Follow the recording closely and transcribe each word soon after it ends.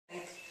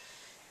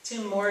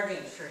Tim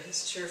Morgan for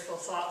his cheerful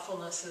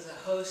thoughtfulness as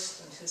a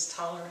host and his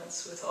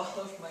tolerance with all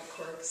of my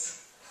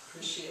quirks.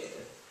 Appreciate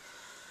it.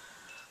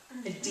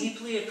 I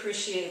deeply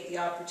appreciate the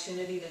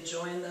opportunity to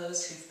join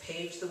those who've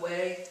paved the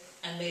way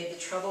and made the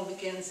Trouble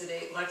Begins at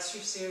 8 lecture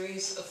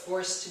series a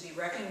force to be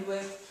reckoned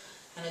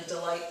with and a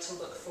delight to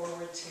look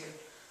forward to.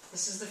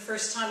 This is the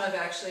first time I've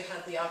actually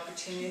had the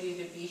opportunity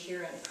to be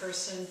here in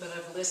person, but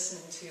I've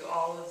listened to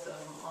all of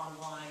them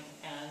online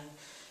and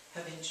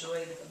have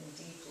enjoyed them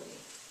deeply.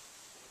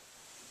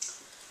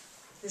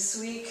 This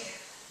week,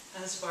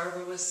 as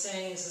Barbara was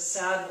saying, is a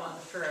sad one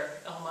for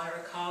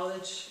Elmira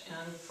College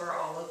and for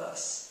all of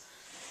us,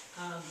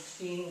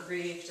 being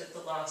grieved at the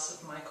loss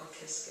of Michael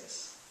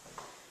Kiskis.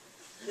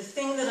 The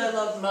thing that I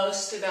love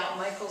most about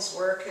Michael's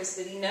work is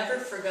that he never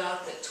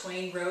forgot that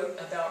Twain wrote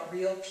about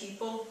real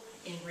people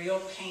in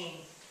real pain.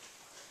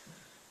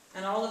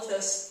 And all of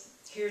us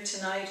here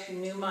tonight who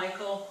knew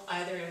Michael,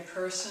 either in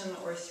person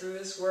or through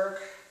his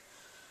work,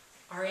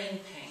 are in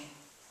pain,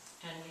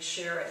 and we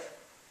share it.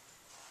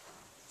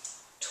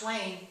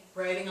 Twain,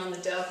 writing on the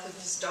death of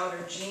his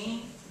daughter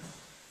Jean,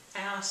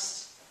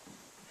 asked,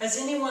 "Has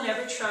anyone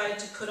ever tried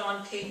to put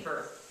on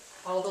paper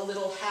all the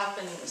little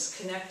happenings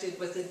connected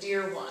with a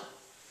dear one?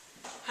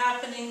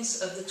 Happenings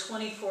of the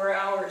 24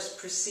 hours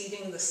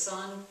preceding the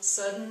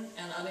sudden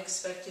and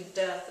unexpected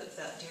death of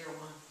that dear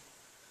one?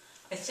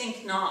 I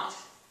think not.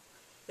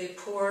 They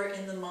pour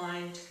in the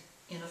mind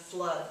in a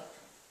flood.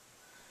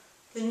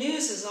 The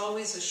news is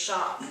always a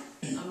shock.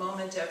 A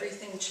moment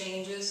everything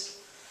changes.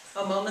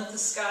 A moment the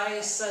sky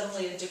is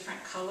suddenly a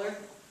different color.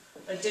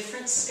 A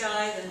different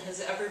sky than has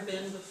ever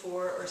been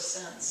before or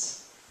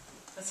since."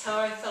 That's how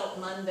I felt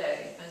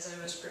Monday as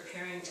I was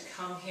preparing to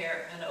come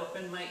here and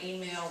open my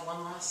email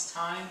one last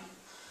time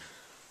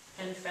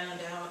and found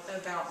out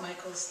about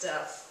Michael's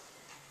death.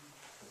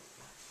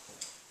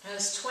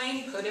 As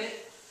Twain put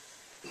it,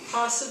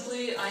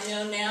 possibly I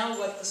know now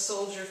what the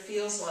soldier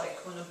feels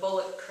like when a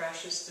bullet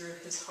crashes through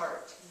his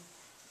heart.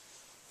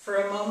 For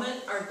a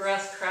moment, our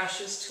breath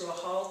crashes to a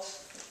halt,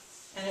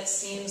 and it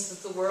seems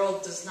that the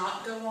world does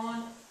not go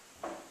on,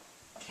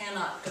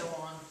 cannot go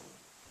on.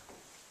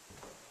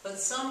 But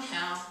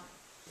somehow,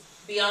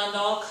 beyond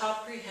all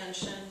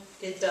comprehension,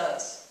 it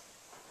does.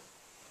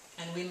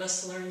 And we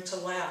must learn to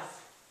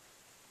laugh.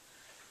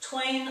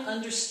 Twain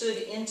understood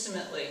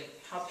intimately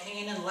how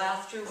pain and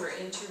laughter were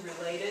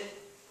interrelated,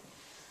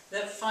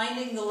 that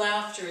finding the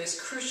laughter is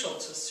crucial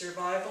to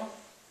survival,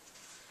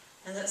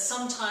 and that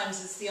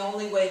sometimes it's the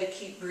only way to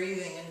keep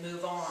breathing and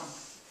move on.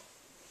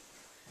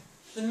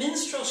 The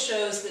minstrel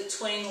shows that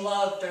Twain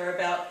loved are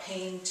about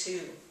pain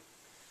too.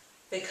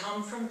 They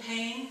come from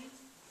pain,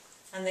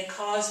 and they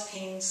cause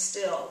pain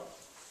still.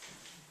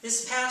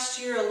 This past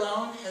year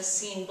alone has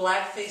seen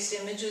blackface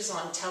images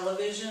on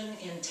television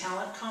in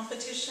talent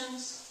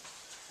competitions,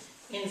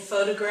 in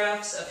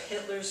photographs of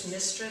Hitler's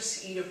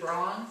mistress, Ida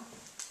Braun,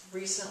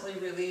 recently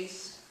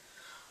released,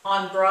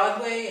 on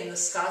Broadway in the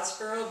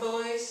Scottsboro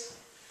Boys,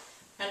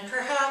 and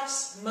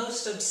perhaps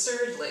most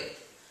absurdly,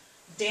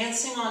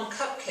 dancing on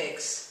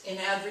cupcakes in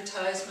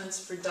advertisements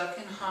for Duck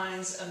 &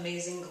 Heinz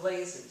Amazing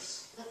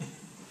Glazes.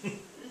 I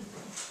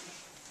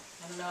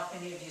don't know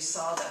if any of you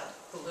saw that.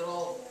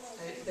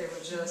 They were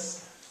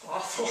just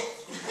awful.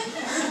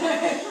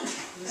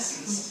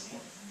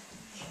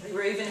 They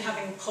were even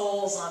having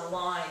polls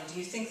online. Do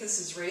you think this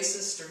is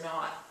racist or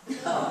not?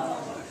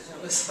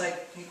 It was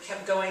like, it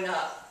kept going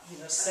up.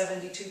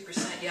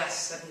 72%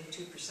 yes,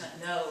 72%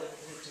 no.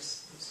 It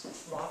just was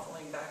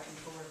waffling back and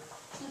forth.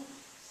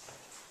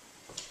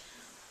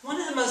 One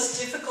of the most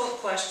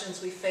difficult questions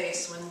we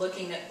face when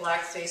looking at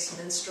blackface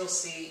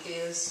minstrelsy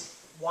is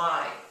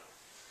why?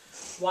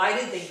 Why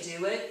did they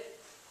do it?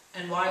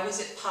 And why was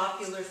it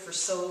popular for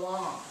so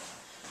long?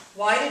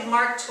 Why did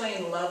Mark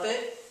Twain love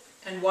it?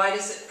 And why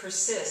does it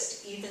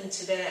persist even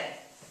today?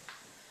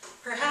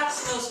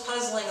 Perhaps most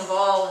puzzling of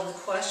all, and the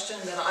question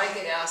that I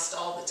get asked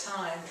all the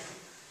time,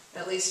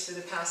 at least for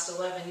the past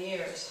 11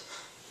 years,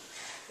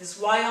 is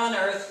why on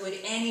earth would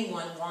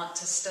anyone want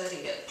to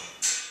study it?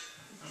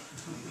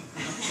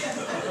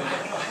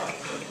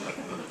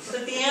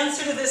 But the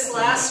answer to this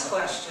last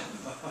question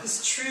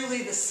is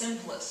truly the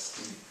simplest.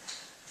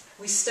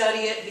 We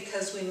study it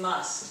because we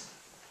must,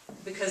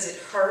 because it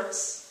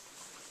hurts,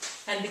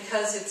 and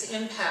because its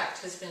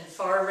impact has been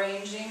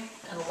far-ranging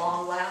and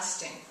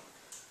long-lasting.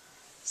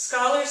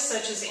 Scholars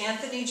such as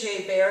Anthony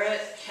J.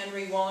 Barrett,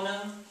 Henry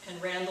Wonham,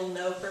 and Randall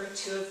Noper,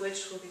 two of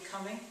which will be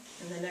coming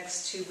in the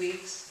next 2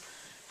 weeks,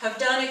 have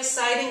done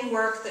exciting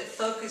work that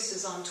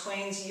focuses on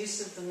Twain's use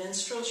of the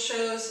minstrel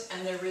shows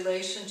and their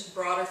relation to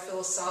broader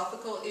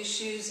philosophical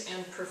issues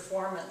and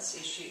performance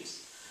issues.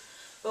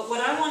 But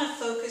what I want to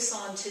focus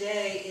on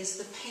today is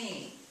the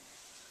pain,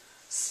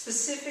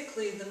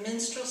 specifically the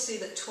minstrelsy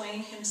that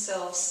Twain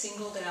himself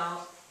singled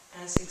out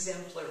as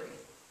exemplary.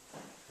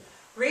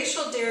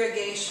 Racial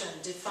derogation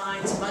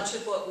defines much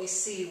of what we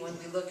see when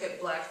we look at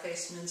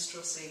blackface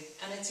minstrelsy,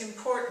 and it's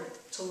important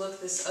to look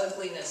this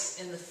ugliness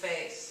in the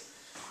face.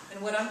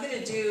 And what I'm going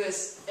to do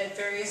is, at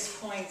various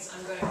points,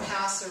 I'm going to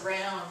pass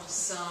around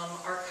some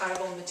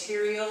archival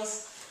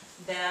materials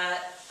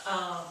that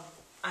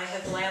I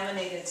have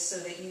laminated so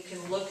that you can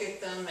look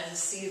at them and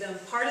see them.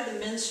 Part of the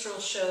minstrel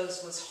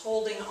shows was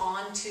holding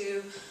on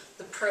to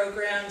the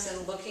programs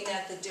and looking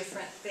at the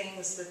different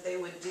things that they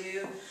would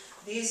do.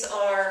 These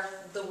are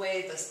the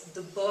way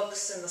the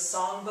books and the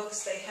song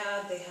books they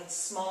had. They had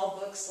small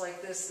books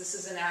like this. This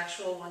is an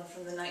actual one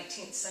from the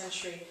 19th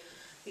century.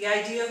 The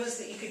idea was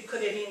that you could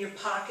put it in your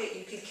pocket,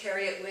 you could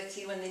carry it with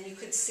you, and then you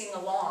could sing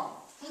along.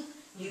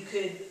 You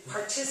could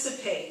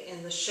participate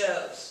in the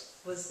shows,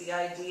 was the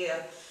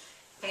idea.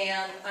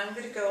 And I'm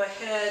going to go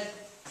ahead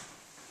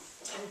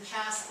and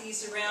pass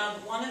these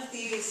around. One of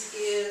these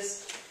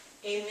is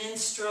a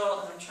minstrel,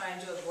 and I'm trying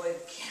to avoid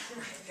the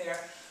camera there,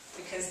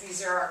 because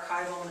these are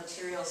archival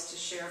materials to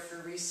share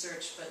for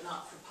research, but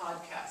not for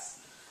podcasts.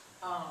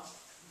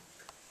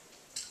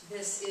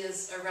 This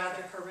is a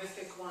rather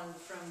horrific one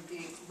from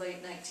the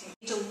late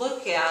 19th. To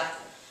look at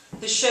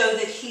the show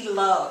that he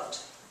loved.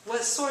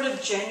 What sort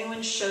of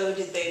genuine show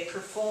did they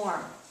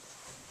perform?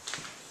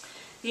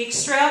 The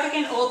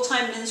extravagant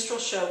old-time minstrel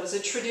show was a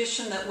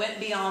tradition that went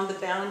beyond the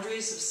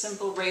boundaries of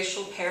simple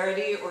racial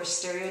parody or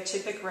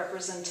stereotypic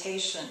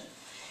representation.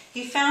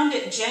 He found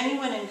it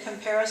genuine in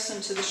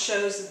comparison to the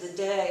shows of the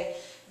day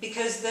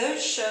because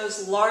those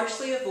shows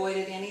largely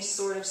avoided any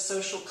sort of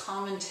social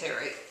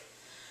commentary.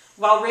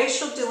 While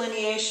racial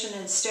delineation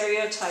and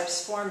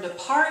stereotypes formed a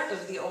part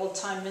of the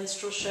old-time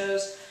minstrel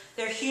shows,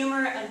 their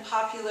humor and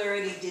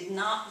popularity did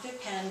not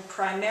depend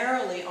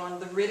primarily on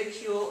the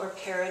ridicule or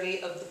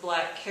parody of the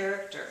black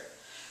character.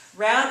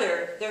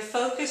 Rather, their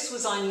focus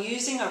was on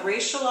using a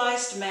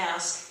racialized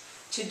mask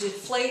to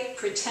deflate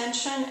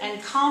pretension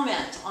and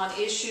comment on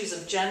issues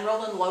of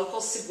general and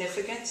local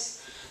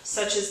significance,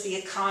 such as the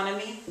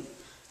economy,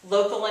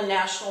 local and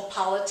national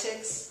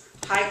politics,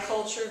 high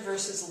culture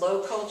versus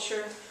low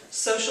culture,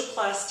 social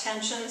class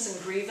tensions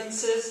and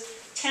grievances,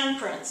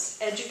 temperance,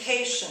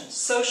 education,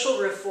 social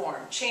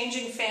reform,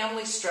 changing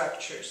family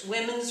structures,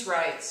 women's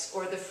rights,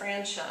 or the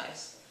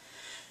franchise.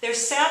 Their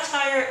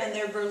satire and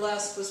their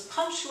burlesque was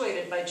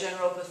punctuated by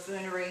general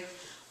buffoonery,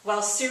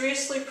 while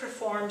seriously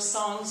performed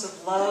songs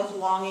of love,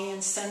 longing,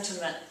 and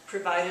sentiment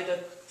provided a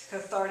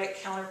cathartic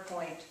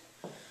counterpoint.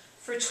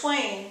 For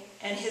Twain,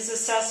 and his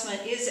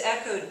assessment is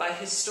echoed by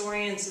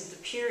historians of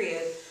the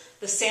period,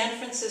 the San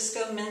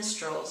Francisco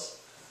Minstrels,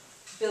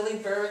 Billy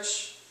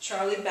Birch,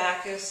 Charlie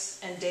Backus,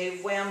 and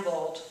Dave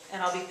Wambold,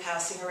 and I'll be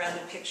passing around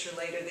a picture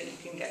later that you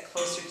can get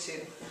closer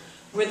to,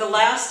 were the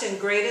last and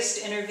greatest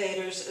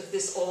innovators of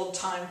this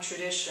old-time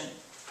tradition.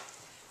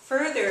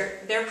 Further,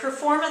 their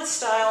performance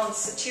style and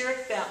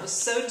satiric bent was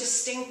so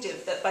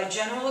distinctive that by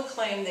general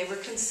acclaim they were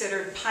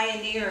considered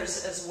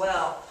pioneers as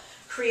well,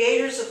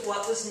 creators of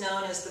what was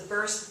known as the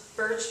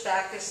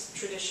Birch-Backus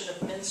tradition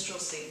of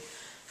minstrelsy,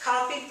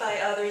 copied by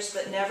others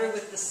but never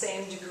with the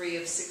same degree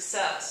of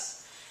success.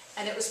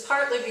 And it was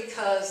partly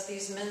because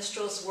these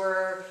minstrels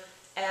were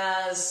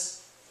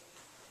as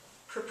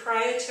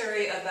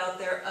proprietary about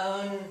their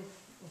own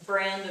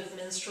brand of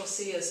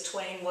minstrelsy as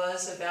Twain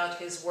was about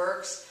his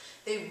works.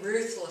 They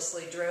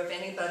ruthlessly drove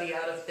anybody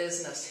out of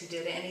business who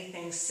did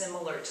anything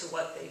similar to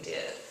what they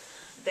did.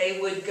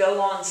 They would go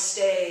on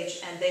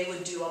stage and they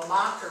would do a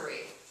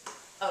mockery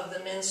of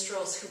the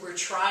minstrels who were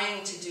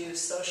trying to do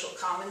social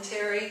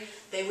commentary.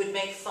 They would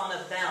make fun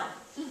of them,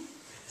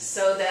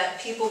 so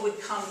that people would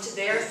come to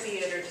their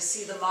theater to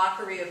see the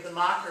mockery of the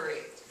mockery.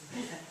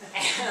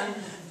 And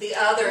the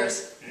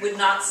others would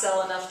not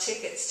sell enough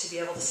tickets to be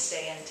able to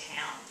stay in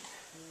town.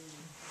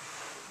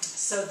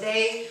 So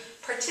they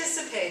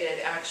participated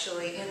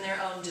actually in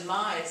their own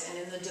demise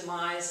and in the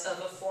demise of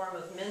a form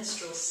of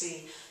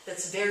minstrelsy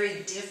that's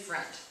very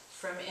different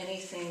from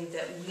anything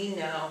that we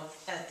know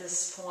at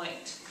this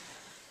point.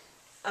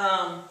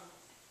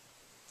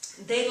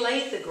 They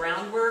laid the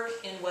groundwork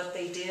in what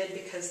they did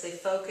because they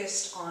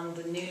focused on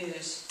the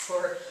news.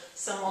 For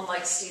someone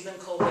like Stephen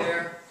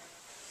Colbert,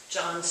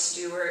 Jon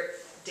Stewart,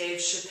 Dave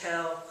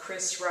Chappelle,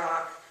 Chris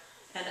Rock,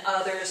 and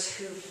others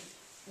who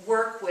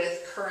work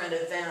with current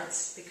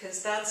events,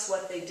 because that's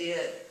what they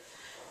did.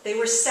 They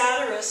were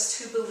satirists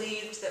who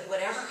believed that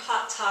whatever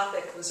hot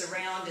topic was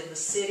around in the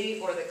city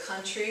or the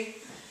country,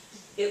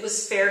 it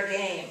was fair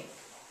game.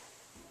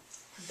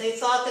 They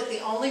thought that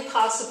the only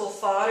possible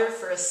fodder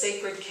for a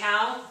sacred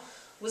cow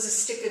was a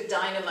stick of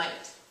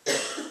dynamite.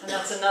 And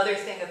that's another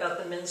thing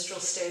about the minstrel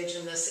stage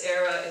in this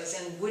era, is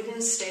in wooden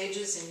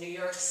stages in New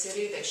York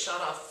City, they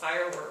shot off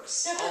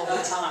fireworks all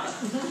the time.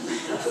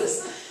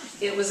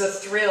 It was a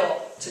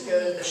thrill to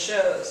go to the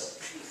shows.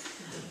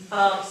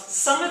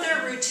 Some of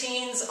their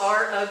routines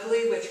are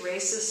ugly with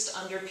racist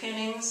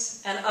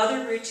underpinnings, and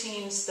other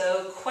routines,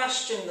 though,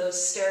 question those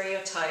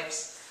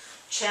stereotypes,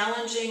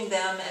 challenging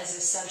them as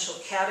essential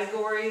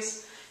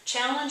categories,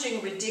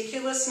 challenging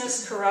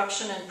ridiculousness,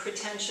 corruption, and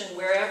pretension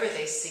wherever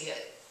they see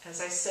it.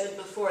 As I said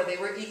before, they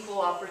were equal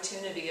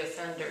opportunity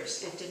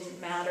offenders. It didn't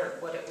matter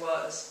what it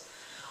was.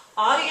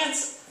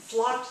 Audience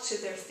flocked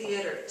to their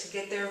theater to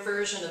get their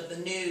version of the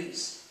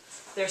news,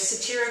 their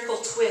satirical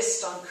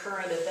twist on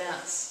current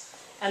events.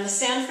 And the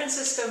San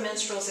Francisco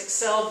Minstrels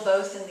excelled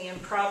both in the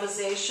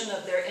improvisation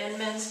of their en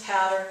men's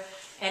patter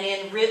and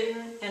in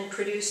written and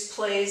produced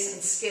plays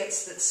and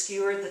skits that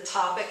skewered the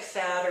topic,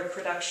 fad, or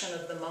production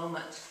of the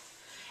moment.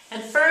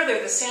 And further,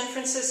 the San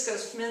Francisco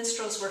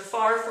Minstrels were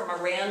far from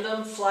a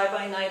random,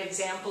 fly-by-night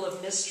example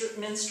of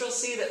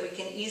minstrelsy that we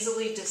can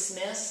easily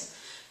dismiss,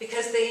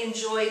 because they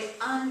enjoyed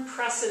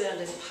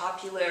unprecedented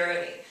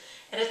popularity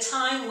at a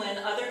time when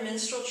other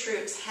minstrel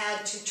troupes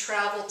had to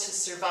travel to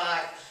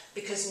survive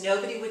because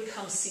nobody would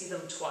come see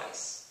them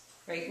twice,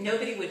 right?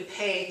 Nobody would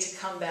pay to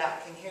come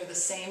back and hear the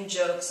same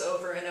jokes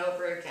over and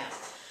over again.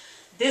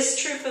 This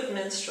troupe of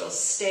minstrels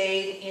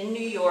stayed in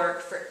New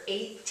York for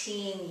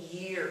 18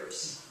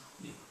 years.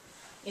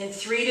 In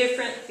 3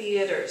 different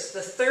theaters.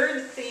 The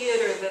third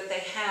theater that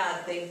they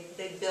had, they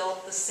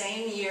built the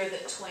same year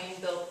that Twain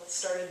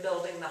started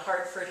building the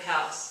Hartford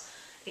House.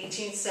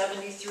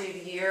 1873,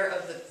 the year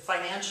of the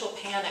financial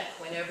panic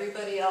when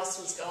everybody else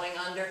was going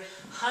under.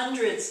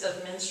 Hundreds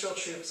of minstrel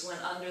troupes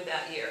went under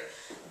that year.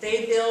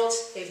 They built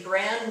a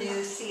brand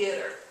new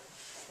theater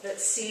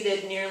that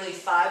seated nearly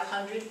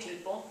 500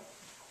 people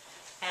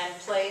and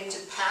played to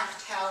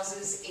packed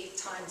houses 8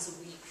 times a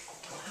week.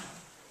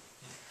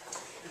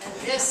 And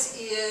this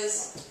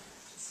is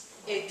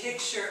a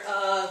picture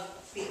of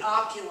the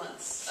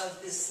opulence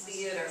of this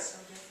theater.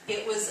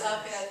 It was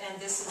up at, and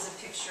this is a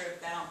picture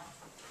of them.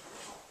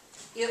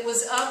 It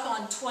was up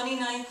on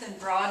 29th and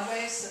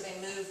Broadway, so they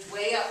moved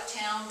way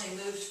uptown. They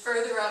moved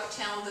further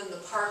uptown than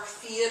the Park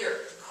Theater,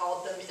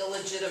 called them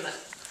illegitimate.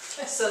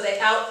 So they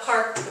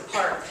out-parked the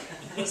park.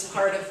 It was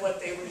part of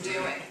what they were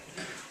doing.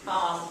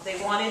 They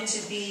wanted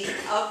to be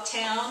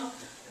uptown,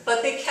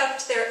 but they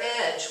kept their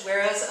edge,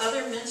 whereas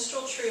other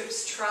minstrel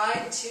troupes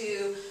tried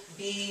to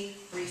be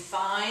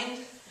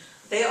refined.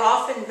 They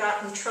often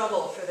got in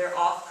trouble for their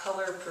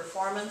off-color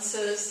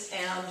performances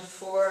and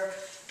for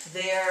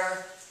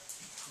their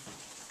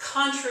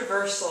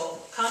controversial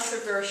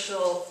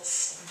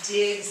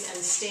digs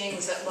and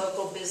stings at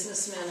local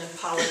businessmen and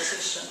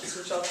politicians,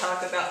 which I'll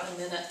talk about in a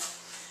minute.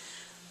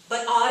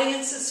 But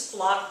audiences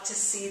flocked to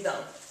see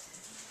them.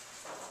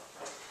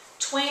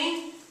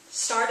 Twain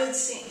started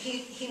seeing,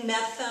 he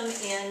met them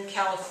in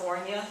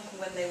California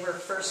when they were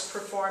first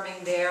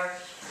performing there,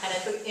 and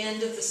at the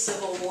end of the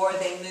Civil War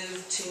they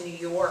moved to New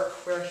York,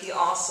 where he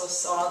also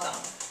saw them.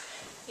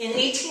 In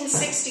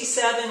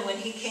 1867, when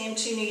he came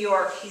to New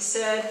York, he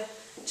said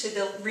to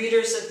the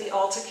readers of the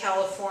Alta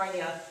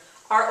California,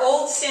 "Our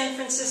old San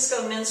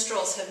Francisco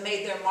minstrels have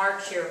made their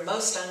mark here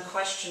most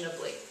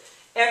unquestionably.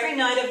 Every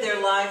night of their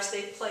lives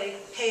they play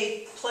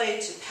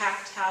to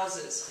packed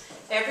houses.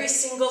 Every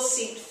single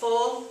seat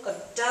full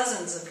of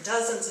dozens of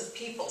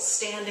people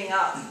standing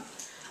up.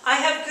 I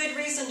have good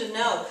reason to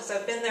know, because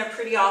I've been there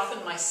pretty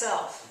often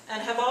myself,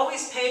 and have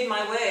always paid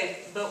my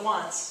way but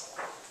once.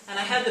 And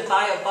I had to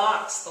buy a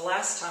box the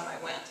last time I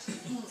went."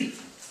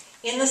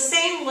 In the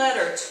same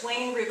letter,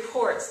 Twain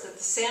reports that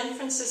the San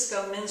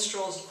Francisco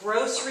Minstrels'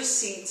 gross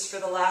receipts for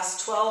the last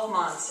 12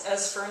 months,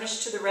 as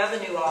furnished to the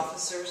revenue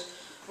officers,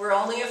 were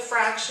only a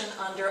fraction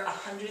under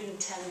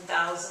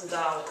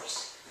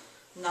 $110,000.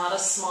 Not a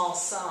small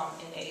sum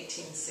in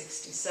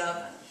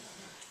 1867.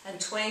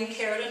 And Twain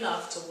cared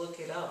enough to look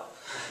it up.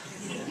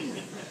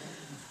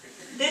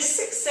 This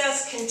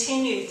success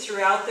continued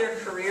throughout their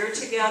career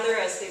together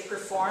as they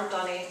performed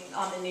on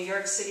the New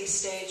York City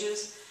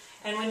stages.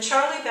 And when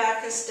Charlie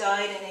Backus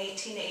died in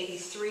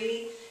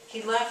 1883,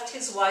 he left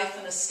his wife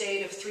an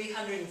estate of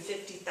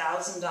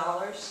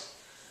 $350,000,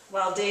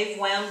 while Dave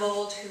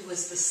Wambold, who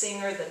was the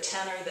singer, the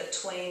tenor that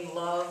Twain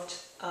loved,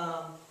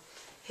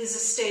 his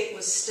estate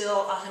was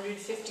still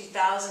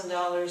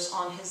 $150,000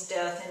 on his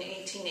death in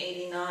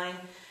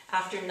 1889,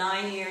 after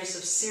 9 years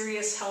of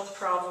serious health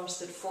problems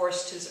that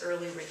forced his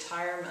early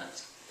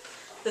retirement.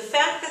 The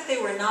fact that they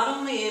were not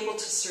only able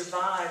to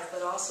survive,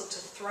 but also to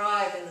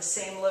thrive in the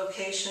same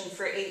location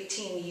for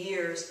 18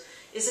 years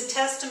is a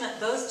testament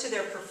both to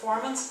their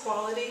performance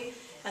quality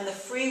and the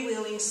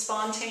freewheeling,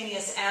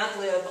 spontaneous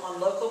ad-lib on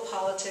local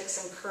politics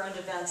and current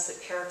events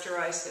that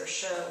characterize their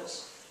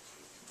shows.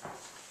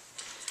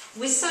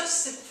 With such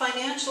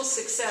financial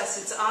success,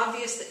 it's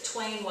obvious that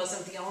Twain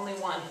wasn't the only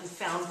one who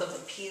found them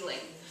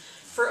appealing.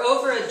 For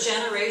over a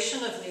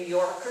generation of New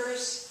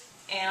Yorkers,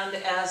 and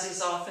as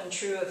is often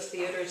true of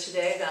theater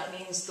today, that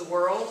means the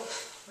world,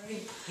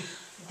 right?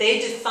 They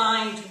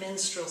defined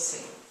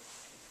minstrelsy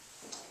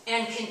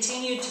and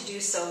continued to do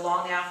so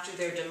long after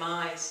their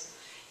demise.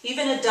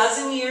 Even a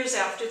dozen years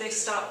after they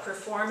stopped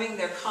performing,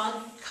 their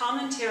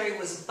commentary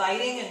was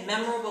biting and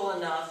memorable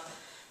enough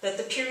that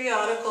the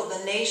periodical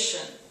The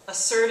Nation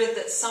asserted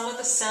that some of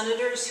the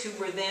senators who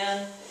were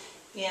then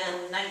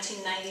in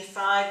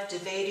 1995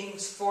 debating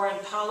foreign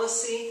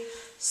policy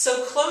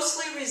so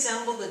closely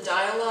resemble the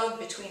dialogue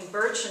between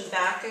Birch and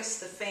Backus,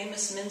 the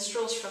famous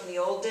minstrels from the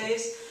old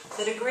days,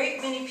 that a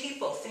great many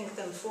people think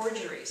them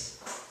forgeries.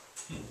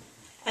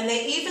 And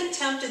they even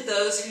tempted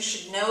those who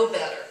should know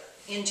better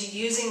into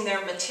using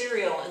their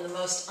material in the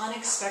most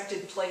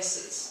unexpected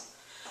places.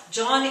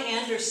 John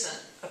Anderson,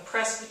 a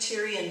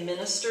Presbyterian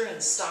minister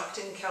in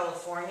Stockton,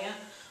 California,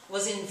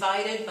 was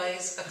invited by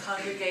a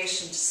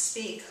congregation to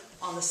speak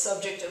on the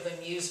subject of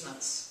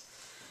amusements.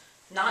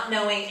 not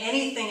knowing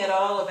anything at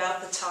all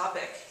about the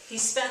topic. He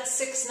spent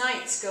 6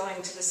 nights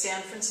going to the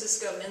San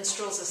Francisco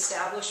Minstrels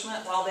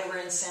establishment while they were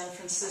in San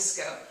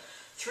Francisco.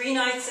 3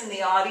 nights in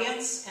the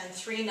audience and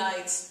 3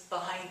 nights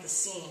behind the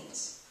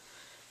scenes.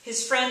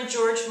 His friend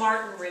George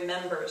Martin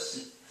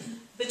remembers,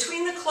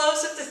 between the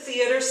close of the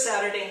theater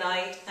Saturday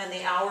night and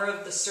the hour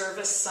of the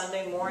service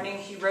Sunday morning,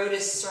 he wrote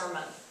his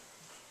sermon.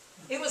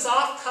 It was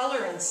off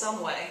color in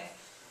some way,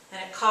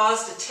 and it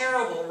caused a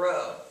terrible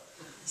row.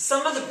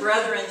 Some of the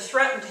brethren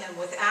threatened him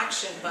with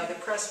action by the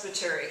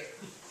presbytery.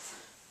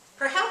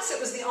 Perhaps it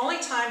was the only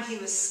time he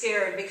was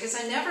scared, because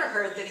I never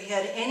heard that he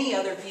had any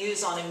other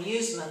views on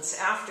amusements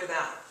after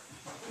that.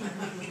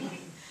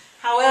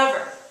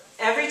 However,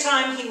 every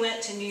time he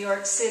went to New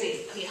York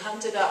City, he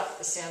hunted up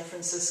the San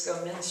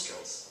Francisco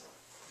Minstrels.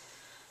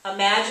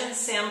 Imagine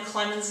Sam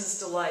Clemens's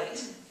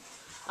delight.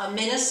 A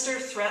minister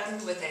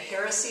threatened with a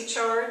heresy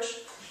charge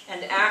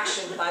and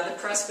action by the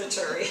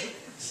presbytery,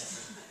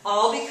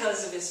 all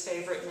because of his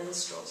favorite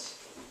minstrels.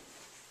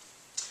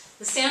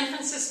 The San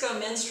Francisco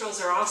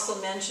Minstrels are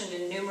also mentioned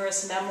in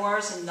numerous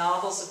memoirs and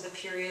novels of the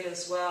period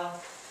as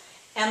well.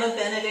 Emma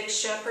Benedict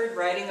Shepard,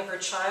 writing of her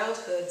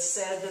childhood,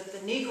 said that the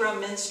Negro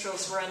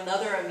minstrels were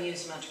another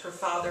amusement her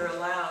father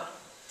allowed.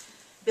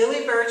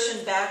 Billy Birch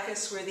and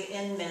Bacchus were the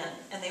in men,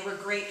 and they were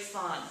great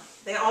fun.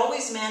 They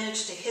always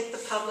managed to hit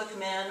the public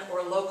men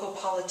or local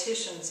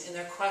politicians in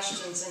their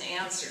questions and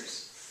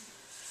answers.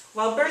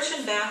 While Birch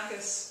and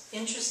Bacchus,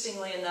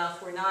 interestingly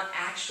enough, were not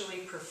actually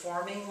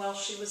performing while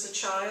she was a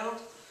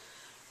child,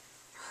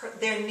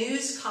 their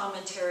news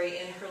commentary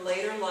in her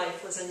later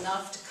life was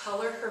enough to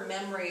color her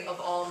memory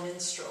of all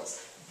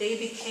minstrels. They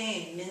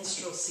became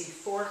minstrelsy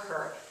for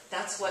her.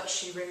 That's what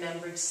she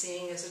remembered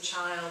seeing as a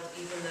child,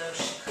 even though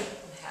she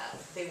couldn't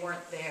have. They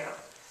weren't there.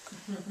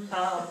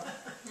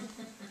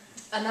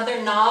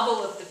 Another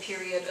novel of the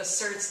period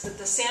asserts that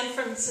the San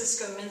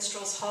Francisco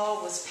Minstrels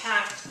Hall was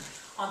packed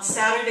on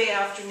Saturday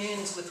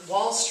afternoons with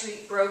Wall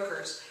Street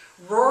brokers,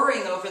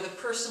 roaring over the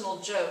personal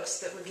jokes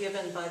that were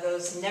given by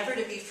those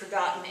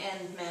never-to-be-forgotten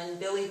end men,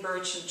 Billy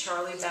Birch and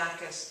Charlie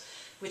Bacchus,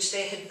 which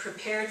they had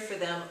prepared for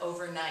them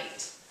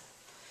overnight.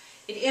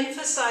 It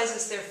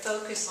emphasizes their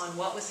focus on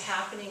what was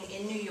happening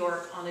in New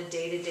York on a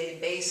day-to-day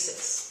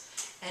basis,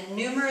 and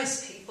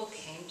numerous people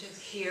came to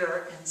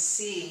hear and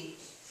see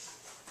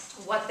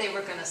what they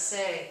were going to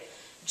say.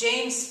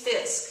 James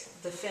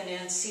Fisk, the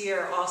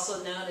financier,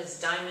 also known as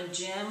Diamond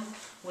Jim,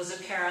 was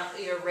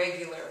apparently a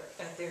regular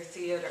at their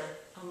theater,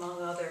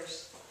 among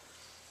others.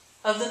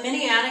 Of the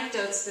many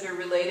anecdotes that are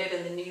related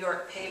in the New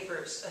York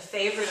papers, a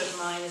favorite of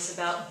mine is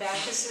about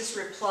Bacchus's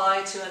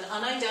reply to an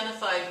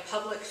unidentified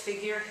public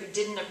figure who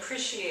didn't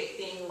appreciate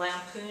being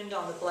lampooned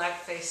on the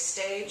Blackface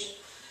stage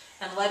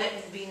and let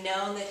it be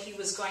known that he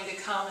was going to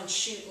come and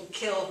shoot and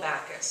kill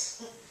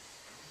Bacchus.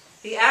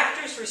 The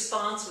actor's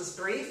response was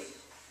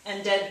brief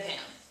and deadpan.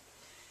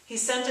 He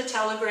sent a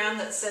telegram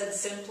that said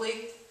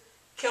simply,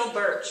 "Kill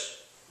Birch.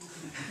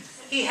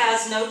 He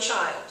has no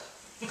child.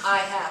 I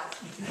have."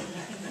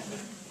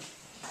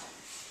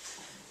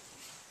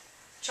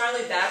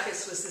 Charlie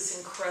Bacchus was this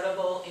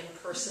incredible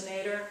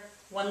impersonator.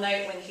 One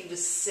night when he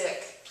was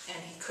sick and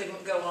he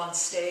couldn't go on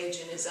stage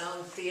in his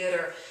own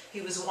theater,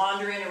 he was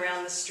wandering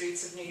around the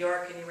streets of New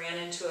York and he ran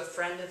into a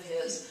friend of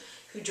his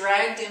who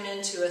dragged him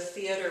into a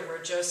theater where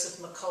Joseph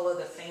McCullough,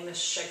 the famous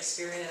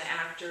Shakespearean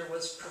actor,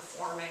 was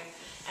performing.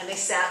 And they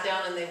sat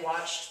down and they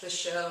watched the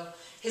show.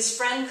 His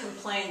friend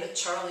complained that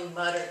Charlie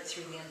muttered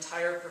through the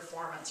entire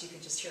performance. You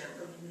could just hear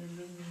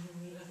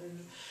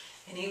him.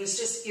 And he was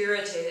just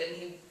irritated. And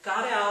he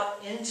got out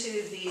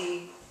into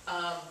the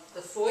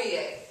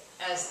foyer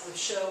as the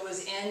show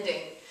was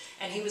ending.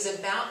 And he was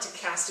about to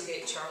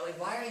castigate Charlie.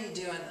 "Why are you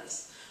doing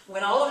this?"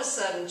 When all of a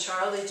sudden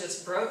Charlie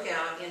just broke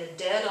out in a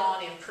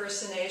dead-on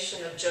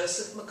impersonation of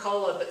Joseph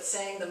McCullough, but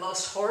saying the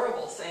most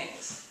horrible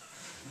things.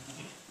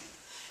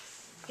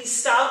 He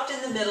stopped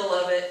in the middle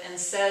of it and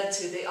said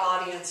to the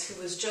audience,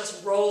 who was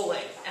just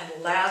rolling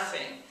and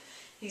laughing,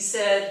 he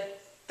said,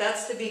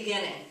 "That's the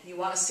beginning. You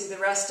want to see the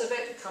rest of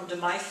it? Come to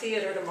my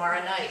theater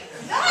tomorrow night."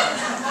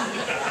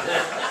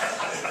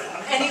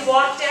 And he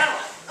walked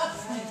out.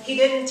 He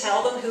didn't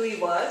tell them who he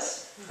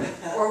was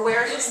or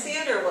where his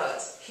theater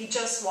was. He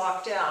just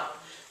walked out.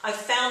 I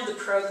found the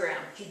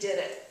program. He did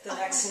it. The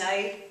next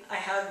night, I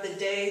have the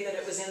day that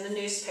it was in the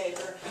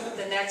newspaper.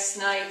 The next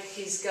night,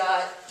 he's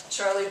got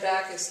Charlie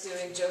Bacchus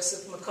doing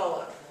Joseph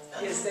McCullough.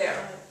 He is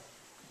there.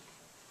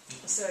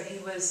 So he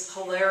was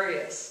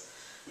hilarious.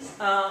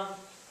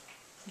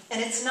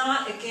 And it's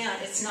not, again,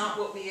 it's not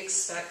what we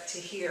expect to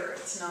hear.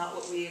 It's not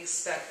what we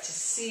expect to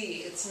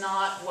see. It's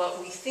not what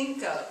we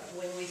think of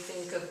when we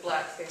think of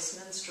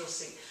Blackface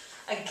minstrelsy.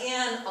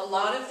 Again, a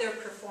lot of their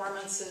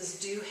performances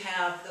do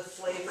have the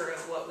flavor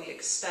of what we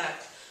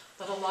expect,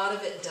 but a lot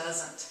of it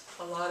doesn't.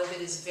 A lot of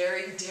it is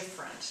very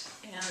different.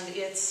 And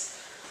it's,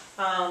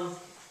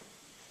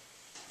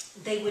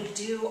 they would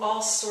do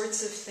all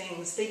sorts of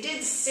things. They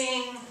did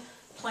sing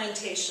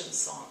plantation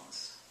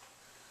songs,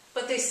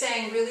 but they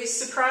sang really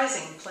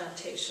surprising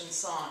plantation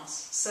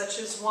songs, such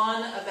as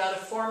one about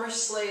a former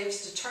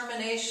slave's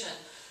determination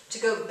to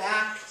go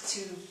back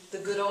to the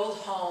good old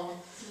home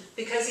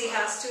because he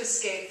has to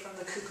escape from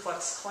the Ku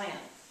Klux Klan.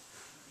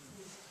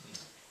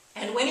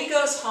 And when he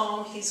goes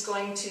home, he's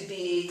going to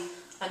be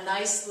a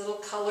nice little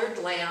colored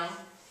lamb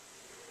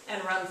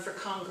and run for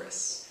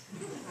Congress.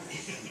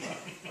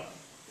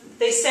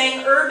 They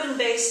sang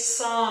urban-based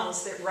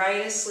songs that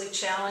riotously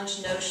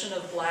challenged notion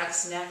of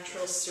blacks'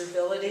 natural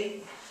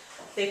servility.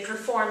 They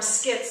performed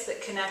skits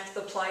that connect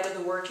the plight of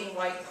the working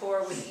white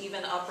poor with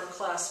even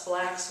upper-class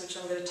blacks, which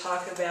I'm going to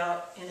talk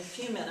about in a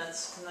few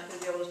minutes. I'm not going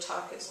to be able to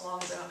talk as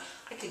long as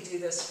I could do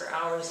this for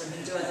hours. I've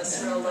been doing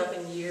this for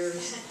 11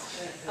 years.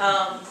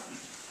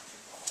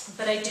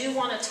 But I do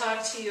want to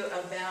talk to you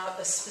about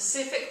a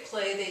specific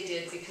play they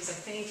did because I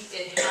think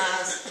it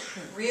has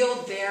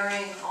real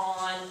bearing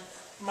on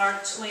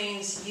Mark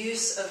Twain's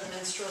use of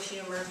minstrel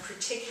humor,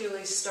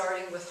 particularly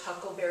starting with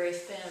Huckleberry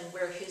Finn,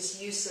 where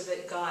his use of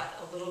it got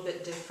a little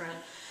bit different.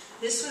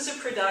 This was a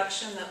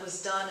production that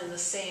was done in the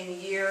same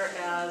year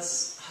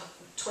as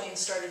Twain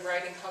started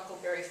writing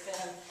Huckleberry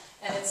Finn,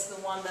 and it's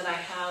the one that I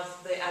have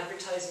the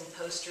advertising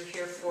poster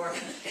here for.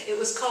 It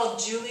was called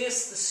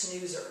Julius the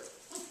Snoozer.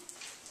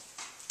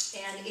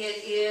 And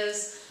it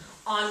is,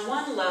 on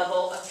one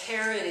level, a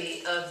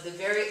parody of the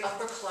very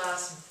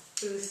upper-class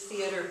booth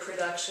theater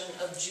production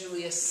of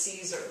Julius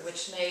Caesar,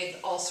 which made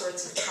all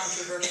sorts of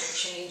controversial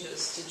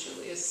changes to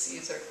Julius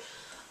Caesar,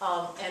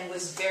 and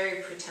was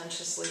very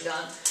pretentiously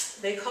done.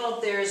 They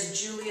called theirs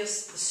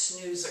Julius the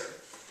Snoozer.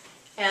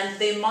 And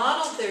they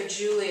modeled their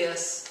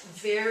Julius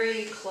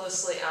very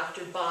closely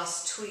after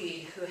Boss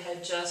Tweed, who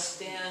had just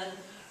been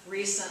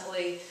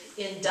recently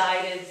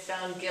indicted,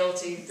 found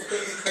guilty, put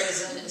in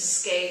prison,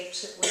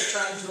 escaped, was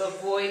trying to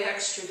avoid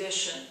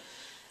extradition.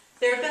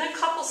 There have been a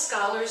couple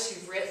scholars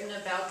who've written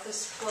about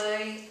this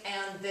play,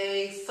 and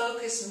they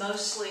focus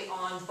mostly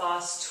on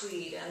Boss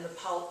Tweed and the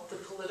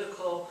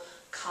political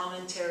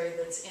commentary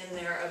that's in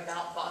there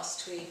about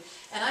Boss Tweed.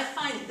 And I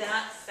find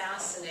that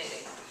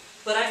fascinating.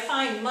 But I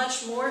find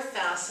much more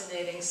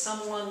fascinating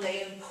someone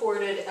they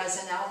imported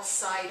as an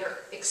outsider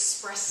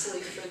expressly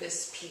for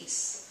this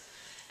piece.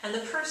 And the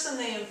person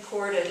they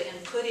imported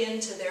and put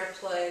into their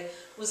play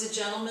was a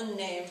gentleman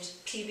named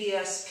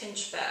PBS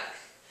Pinchback,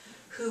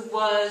 who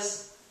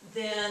was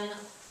then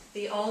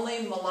the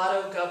only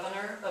mulatto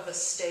governor of a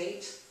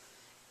state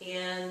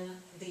in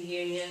the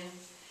Union.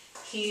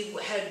 He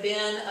had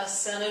been a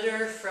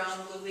senator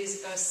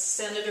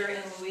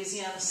in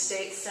Louisiana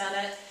State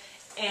Senate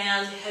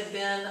and had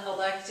been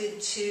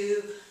elected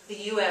to the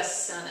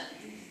U.S. Senate.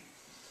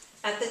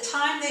 At the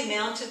time they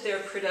mounted their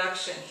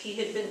production, he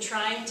had been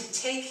trying to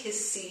take his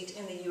seat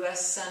in the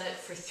U.S. Senate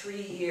for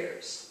 3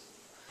 years.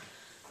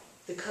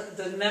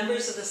 The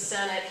members of the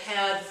Senate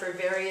had, for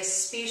various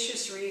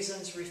specious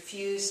reasons,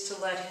 refused to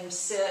let him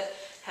sit,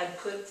 had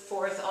put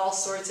forth all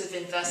sorts of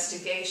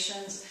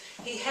investigations.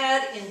 He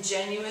had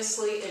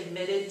ingenuously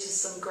admitted to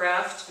some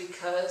graft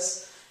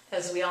because,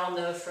 as we all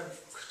know from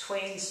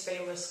Twain's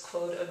famous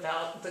quote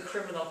about the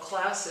criminal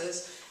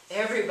classes,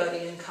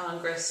 everybody in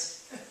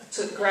Congress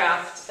took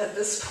graft at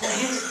this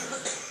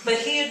point.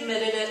 But he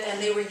admitted it,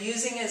 and they were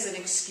using it as an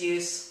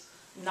excuse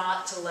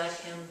not to let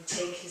him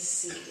take his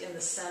seat in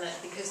the Senate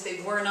because they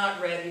were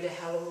not ready to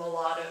have a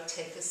mulatto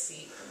take a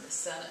seat in the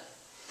Senate.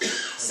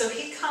 So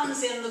he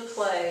comes in the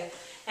play,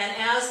 and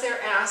as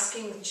they're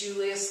asking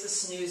Julius the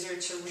Snoozer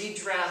to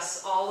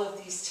redress all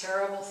of these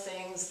terrible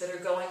things that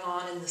are going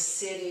on in the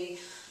city,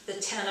 the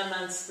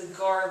tenements, the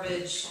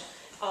garbage,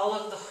 all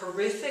of the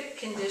horrific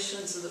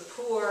conditions of the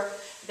poor,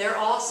 they're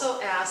also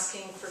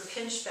asking for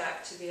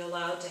Pinchback to be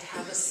allowed to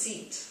have a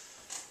seat.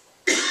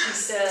 He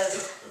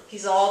says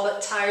he's all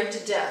but tired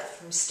to death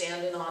from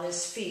standing on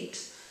his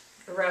feet,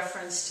 a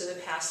reference to the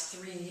past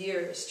 3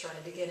 years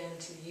trying to get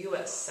into the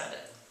U.S.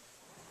 Senate.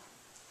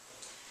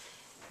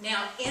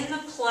 Now, in the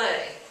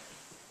play,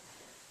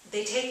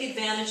 they take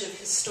advantage of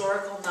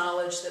historical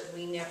knowledge that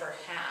we never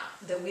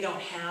have, that we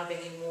don't have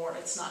anymore.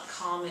 It's not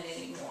common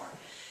anymore.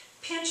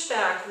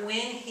 Pinchback,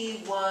 when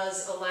he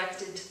was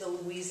elected to the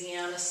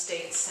Louisiana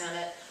State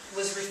Senate,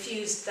 was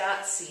refused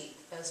that seat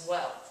as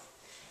well.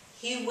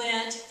 He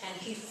went and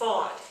he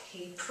fought.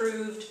 He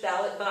proved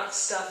ballot box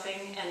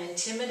stuffing and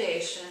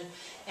intimidation,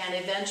 and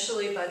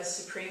eventually by the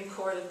Supreme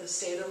Court of the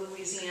state of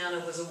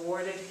Louisiana was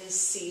awarded his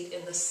seat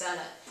in the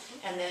Senate.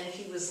 And then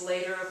he was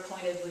later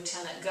appointed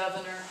lieutenant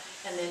governor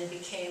and then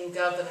became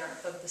governor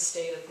of the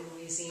state of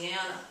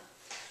Louisiana.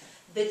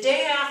 The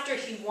day after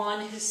he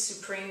won his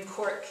Supreme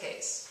Court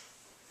case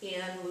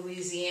in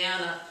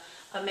Louisiana,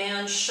 a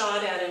man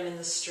shot at him in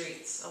the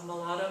streets, a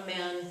mulatto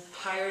man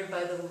hired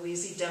by the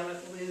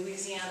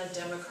Louisiana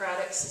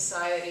Democratic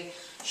Society,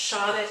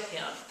 shot at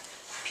him.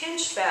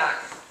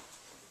 Pinchback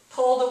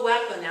pulled a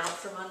weapon out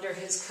from under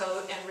his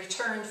coat and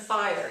returned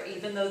fire,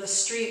 even though the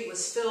street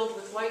was filled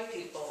with white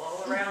people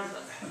all around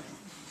them.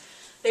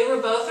 They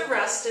were both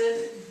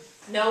arrested.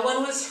 No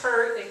one was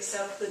hurt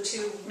except the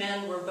 2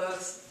 men were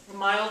both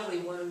mildly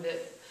wounded.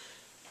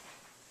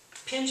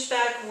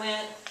 Pinchback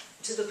went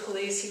to the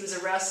police. He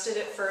was arrested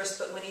at first,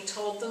 but when he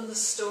told them the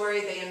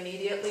story, they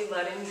immediately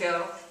let him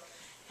go.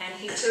 And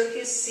he took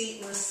his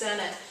seat in the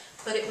Senate.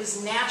 but it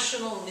was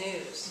national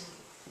news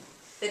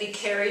that he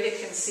carried a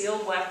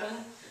concealed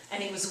weapon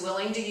and he was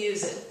willing to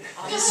use it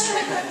on the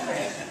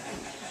street.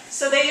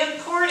 So they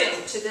import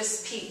him to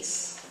this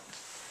piece,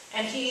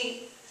 and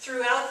he,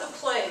 throughout the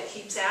play,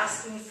 keeps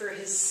asking for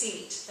his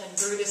seat, and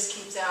Brutus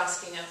keeps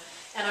asking him.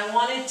 And I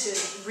wanted to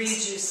read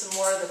you some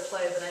more of the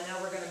play, but I know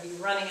we're going to be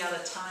running out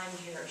of time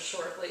here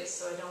shortly,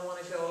 so I don't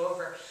want to go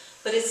over.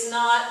 But it's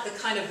not the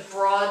kind of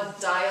broad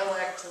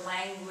dialect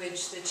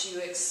language that you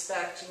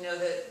expect, you know,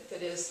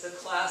 that is the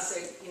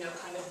classic, you know,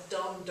 kind of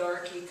dumb,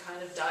 darky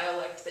kind of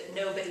dialect that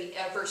nobody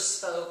ever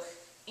spoke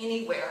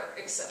anywhere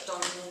except on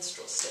the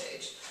minstrel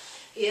stage.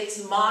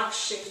 It's mock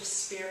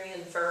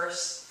Shakespearean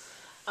verse.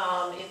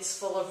 It's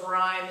full of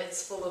rhyme,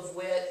 it's full of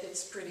wit,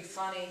 it's pretty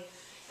funny.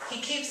 He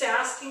keeps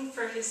asking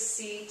for his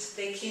seat.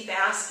 They keep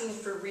asking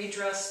for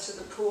redress to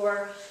the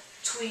poor.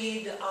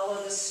 Tweed, a la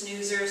the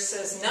snoozer,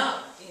 says, no,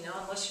 you know,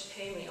 unless you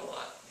pay me a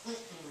lot.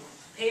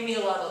 Pay me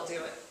a lot, I'll do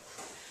it.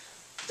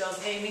 Don't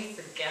pay me,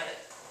 forget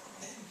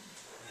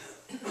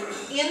it.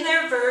 In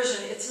their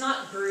version, it's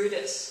not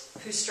Brutus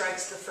who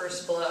strikes the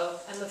first blow,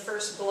 and the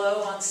first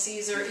blow on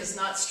Caesar is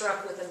not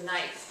struck with a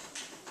knife.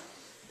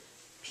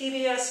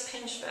 PBS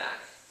Pinchback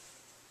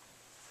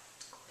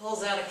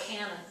pulls out a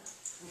cannon.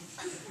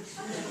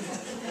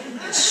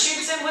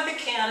 Shoots him with a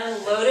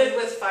cannon loaded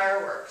with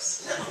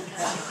fireworks.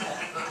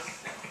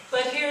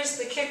 But here's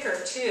the kicker,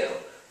 too.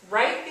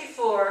 Right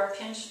before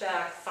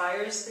Pinchback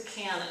fires the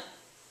cannon,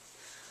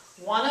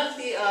 one of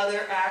the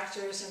other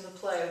actors in the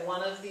play,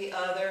 one of the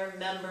other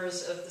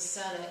members of the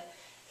Senate,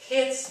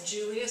 hits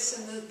Julius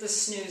and the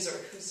snoozer,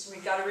 who's,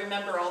 we got to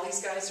remember all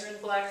these guys are in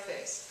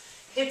blackface,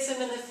 hits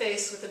him in the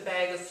face with a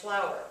bag of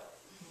flour,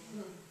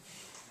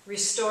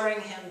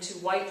 restoring him to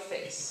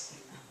whiteface.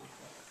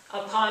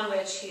 Upon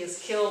which he is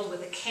killed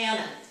with a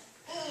cannon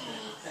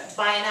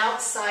by an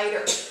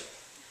outsider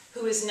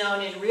who is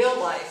known in real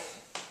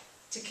life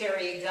to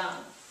carry a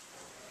gun.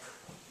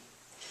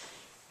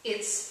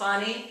 It's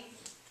funny.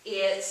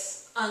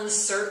 It's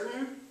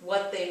uncertain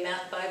what they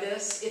meant by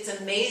this. It's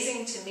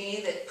amazing to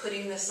me that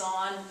putting this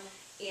on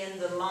in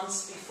the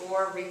months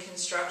before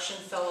Reconstruction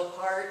fell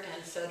apart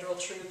and federal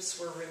troops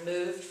were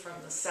removed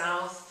from the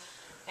South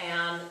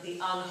and the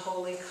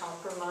unholy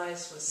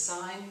compromise was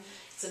signed.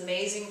 It's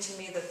amazing to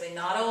me that they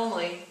not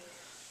only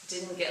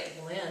didn't get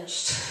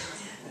lynched,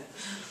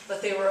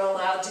 but they were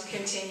allowed to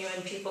continue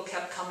and people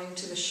kept coming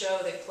to the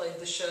show. They played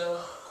the show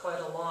quite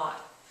a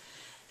lot.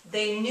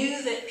 They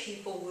knew that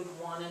people would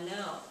want to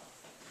know.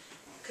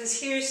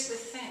 Because here's the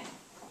thing.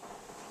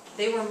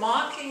 They were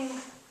mocking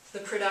the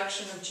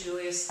production of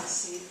Julius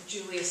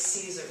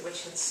Caesar,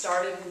 which had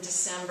started in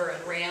December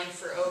and ran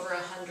for over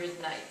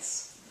 100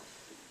 nights.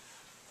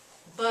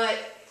 But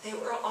they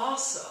were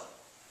also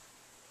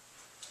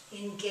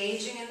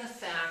engaging in the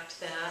fact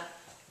that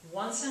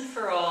once and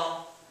for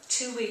all,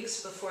 2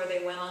 weeks before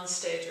they went on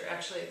stage, or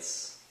actually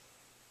it's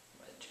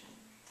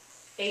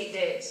 8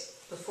 days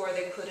before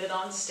they put it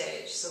on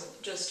stage, so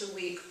just a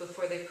week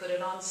before they put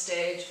it on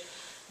stage,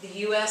 the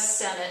U.S.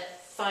 Senate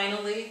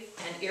finally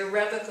and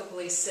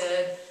irrevocably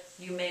said,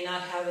 you may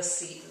not have a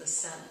seat in the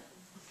Senate.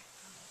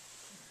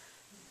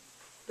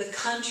 The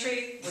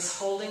country was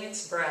holding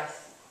its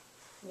breath,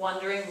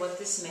 wondering what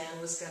this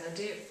man was going to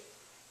do.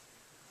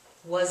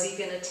 Was he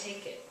going to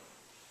take it?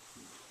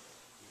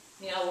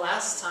 You know,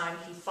 last time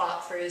he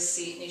fought for his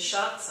seat and he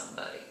shot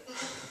somebody.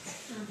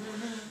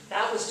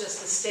 That was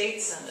just the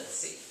state Senate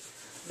seat.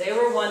 They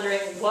were wondering,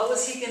 what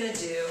was he going to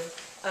do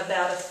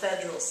about a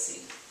federal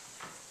seat?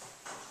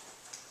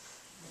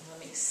 Let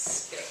me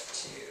skip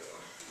to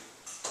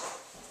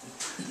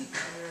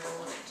where I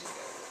wanted to go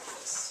with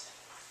this.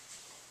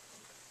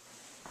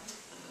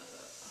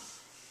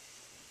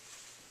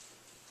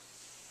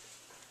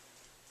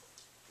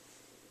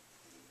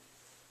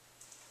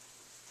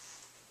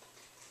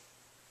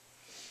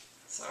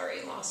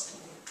 Sorry, lost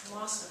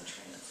my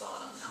train of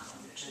thought on that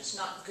one, which is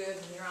not good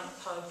when you're on a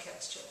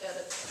podcast. You'll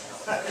edit it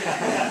out.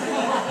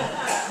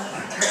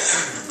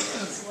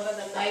 It's one of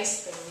the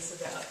nice things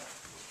about it.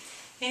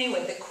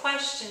 Anyway, the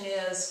question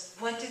is,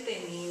 what did they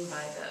mean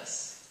by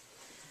this?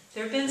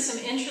 There have been some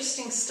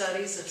interesting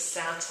studies of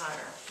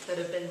satire that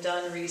have been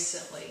done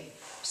recently,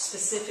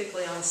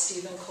 specifically on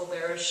Stephen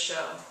Colbert's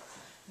show,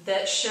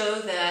 that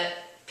show that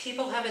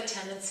people have a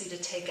tendency to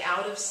take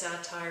out of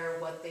satire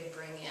what they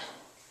bring in.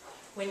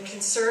 When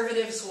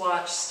conservatives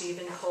watch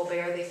Stephen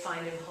Colbert, they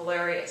find him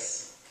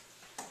hilarious.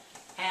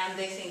 And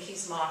they think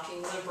he's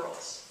mocking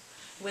liberals.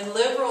 When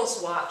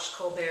liberals watch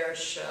Colbert's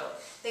show,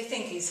 they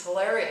think he's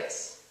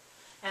hilarious.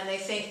 And they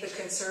think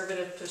the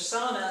conservative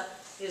persona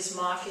is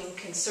mocking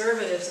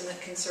conservatives and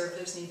that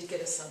conservatives need to get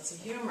a sense of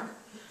humor.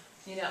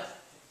 You know,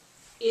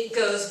 it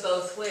goes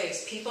both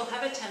ways. People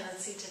have a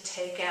tendency to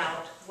take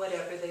out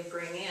whatever they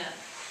bring in.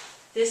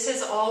 This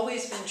has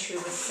always been true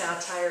with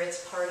satire.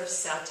 It's part of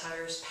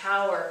satire's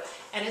power,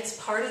 and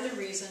it's part of the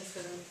reason for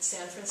the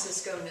San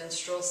Francisco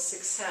Minstrels'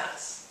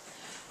 success.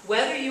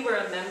 Whether you were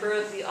a member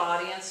of the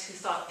audience who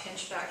thought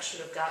Pinchback should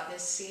have gotten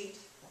his seat,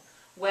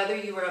 whether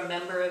you were a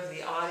member of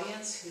the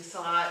audience who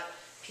thought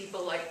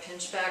people like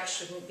Pinchback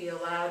shouldn't be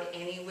allowed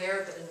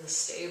anywhere but in the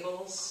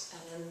stables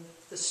and in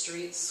the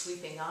streets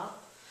sweeping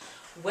up.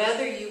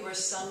 Whether you were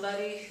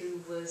somebody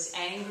who was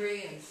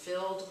angry and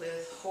filled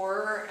with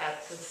horror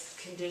at the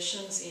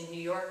conditions in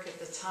New York at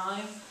the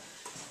time,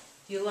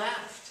 you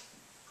laughed,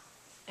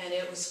 and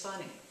it was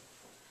funny.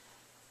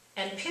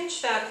 And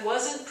Pinchback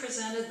wasn't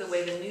presented the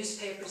way the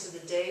newspapers of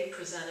the day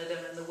presented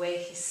him and the way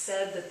he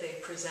said that they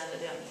presented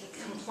him.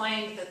 He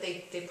complained that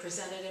they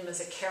presented him as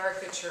a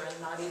caricature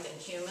and not even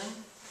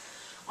human.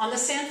 On the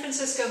San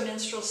Francisco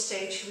Minstrels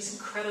stage, he was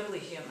incredibly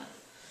human.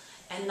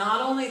 And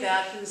not only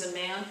that, he was a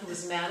man who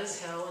was mad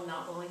as hell and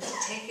not willing to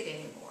take it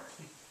anymore.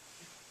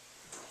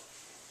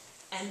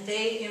 And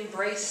they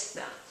embraced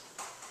that.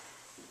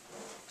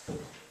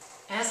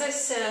 As I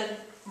said,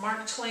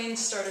 Mark Twain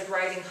started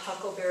writing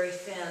Huckleberry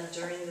Finn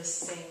during this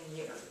same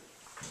year.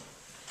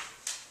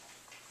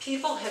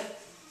 People have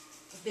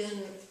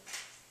been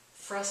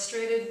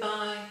frustrated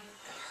by,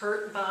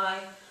 hurt by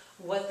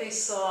what they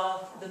saw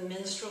the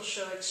minstrel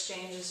show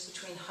exchanges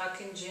between Huck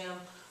and Jim,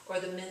 or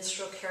the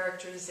minstrel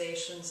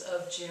characterizations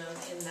of Jim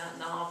in that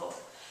novel.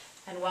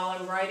 And while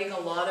I'm writing a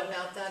lot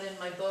about that in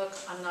my book,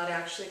 I'm not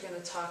actually going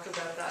to talk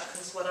about that,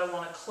 because what I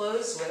want to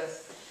close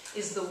with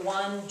is the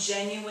one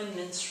genuine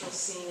minstrel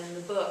scene in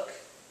the book.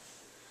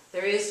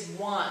 There is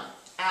one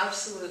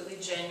absolutely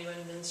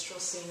genuine minstrel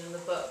scene in the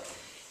book.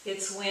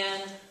 It's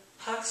when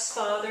Huck's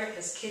father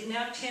has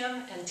kidnapped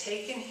him and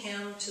taken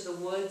him to the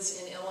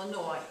woods in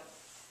Illinois.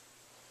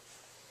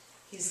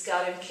 He's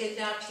got him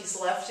kidnapped, he's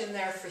left him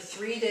there for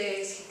 3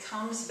 days, he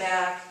comes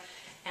back,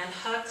 and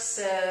Huck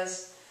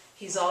says,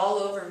 he's all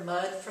over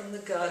mud from the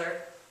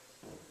gutter.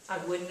 I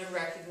wouldn't have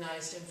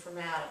recognized him from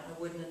Adam. I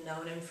wouldn't have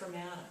known him from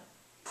Adam.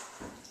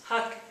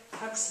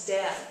 Huck's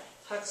dad,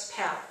 Huck's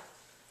pap,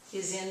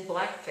 is in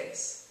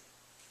blackface.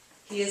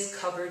 He is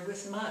covered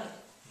with mud.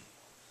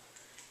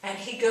 And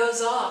he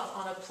goes off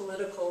on a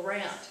political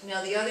rant.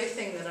 Now, the other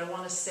thing that I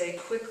want to say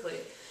quickly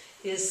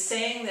is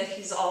saying that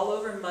he's all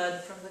over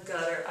mud from the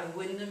gutter, I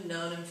wouldn't have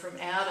known him from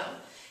Adam,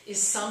 is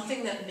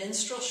something that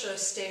minstrel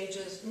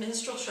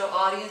show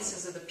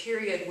audiences of the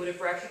period would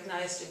have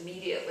recognized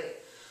immediately.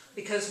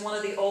 Because one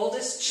of the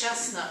oldest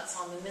chestnuts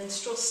on the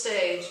minstrel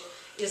stage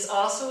is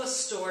also a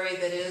story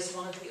that is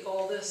one of the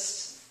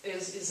oldest,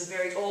 is a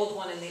very old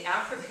one in the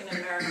African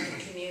American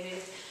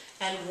community,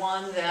 and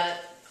one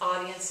that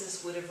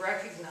audiences would have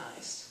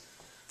recognized.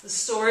 The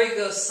story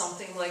goes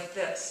something like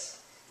this.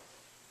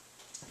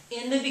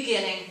 In the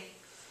beginning,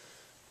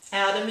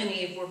 Adam and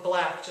Eve were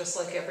black, just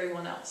like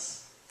everyone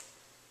else.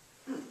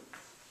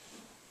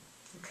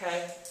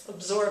 Okay?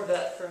 Absorb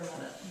that for a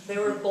minute. They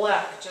were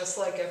black, just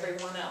like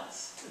everyone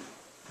else.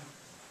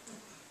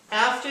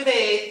 After they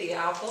ate the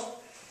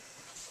apple,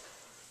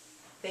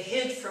 they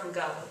hid from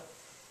God.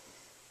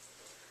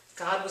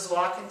 God was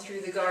walking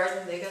through the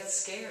garden, they got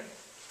scared.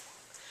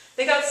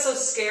 They got so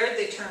scared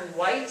they turned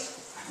white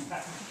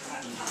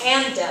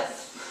and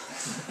deaf.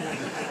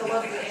 I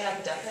love the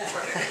and deaf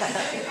part.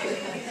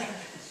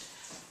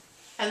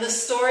 And the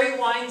story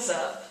winds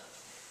up,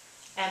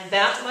 and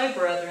that, my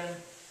brethren,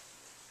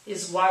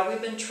 is why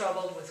we've been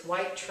troubled with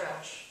white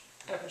trash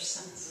ever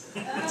since.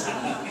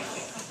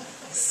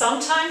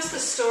 Sometimes the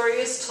story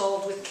is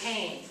told with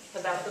Cain,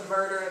 about the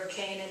murder of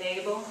Cain and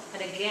Abel,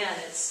 and again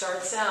it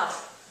starts out,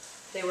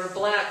 they were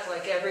black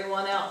like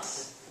everyone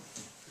else.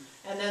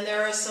 And then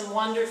there are some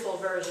wonderful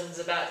versions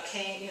about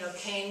Cain,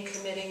 Cain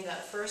committing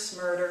that first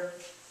murder,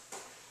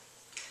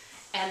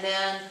 and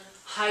then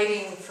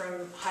hiding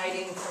from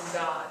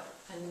God.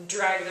 And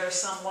there are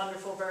some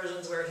wonderful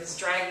versions where he's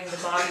dragging the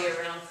body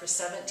around for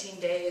 17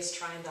 days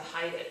trying to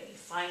hide it. He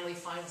finally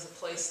finds a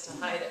place to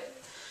hide it.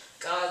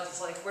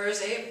 God's like,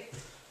 where's Abel?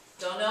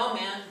 Don't know,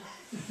 man.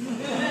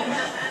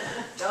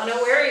 Don't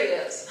know where he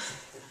is.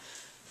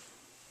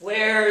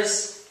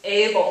 Where's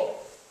Abel?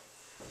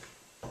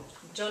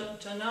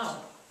 Don't know.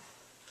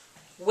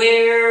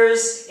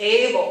 Where's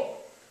Abel?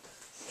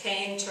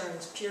 Cain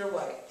turns pure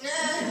white.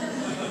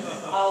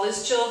 All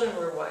his children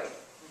were white.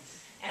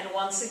 And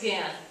once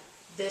again,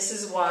 this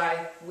is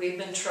why we've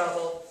been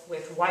troubled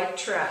with white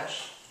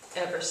trash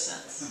ever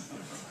since.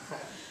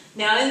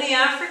 Now, in the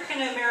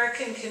African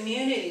American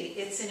community,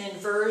 it's an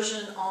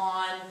inversion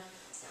on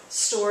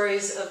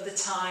stories of the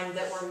time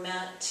that were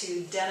meant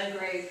to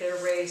denigrate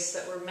their race,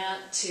 that were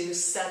meant to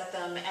set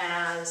them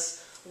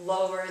as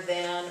lower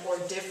than or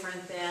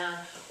different than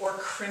or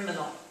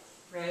criminal,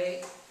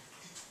 right?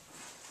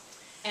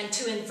 And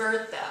to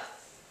invert that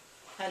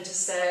and to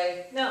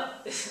say, no,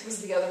 it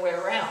was the other way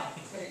around.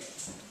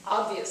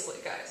 Obviously,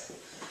 guys.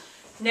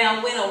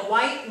 Now, when a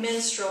white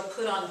minstrel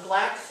put on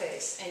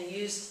blackface and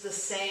used the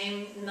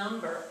same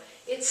number,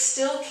 it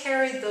still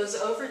carried those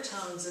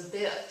overtones a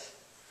bit,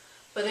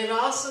 but it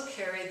also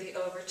carried the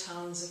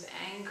overtones of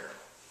anger.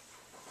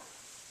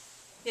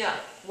 Yeah,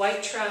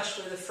 white trash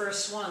were the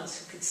first ones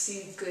who could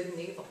see good and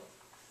evil.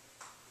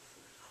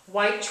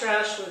 White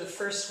trash were the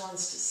first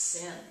ones to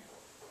sin.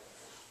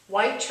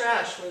 White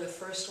trash were the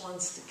first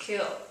ones to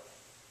kill.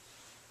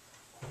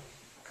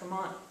 Come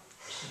on.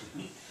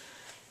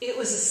 It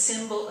was a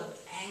symbol of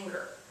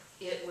anger.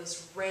 It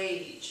was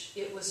rage.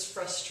 It was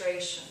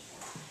frustration.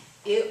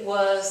 It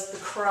was the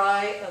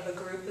cry of a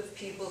group of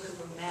people who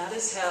were mad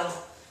as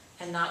hell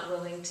and not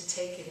willing to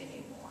take it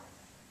anymore.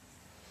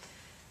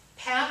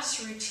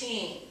 Pap's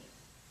routine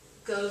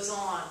goes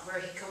on where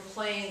he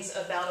complains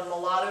about a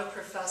mulatto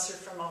professor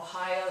from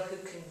Ohio who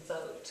can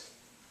vote.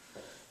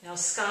 Now,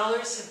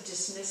 scholars have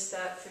dismissed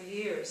that for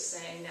years,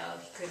 saying, no,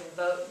 he couldn't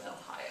vote in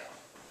Ohio.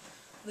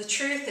 The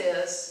truth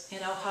is,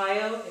 in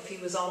Ohio, if he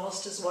was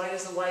almost as white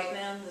as a white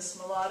man, this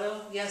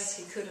mulatto, yes,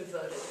 he could have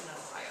voted in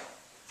Ohio.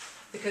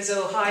 Because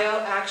Ohio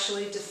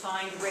actually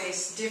defined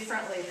race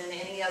differently than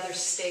any other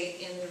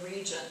state in the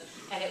region.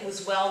 And it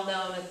was well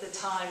known at the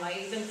time. I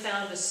even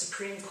found a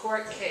Supreme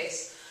Court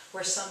case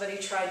where somebody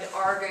tried to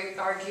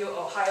argue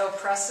Ohio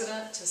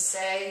precedent to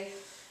say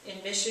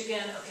in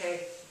Michigan,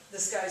 okay,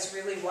 this guy's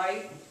really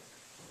white.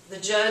 The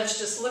judge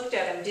just looked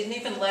at him, didn't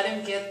even let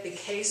him get the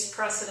case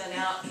precedent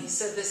out. He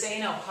said, this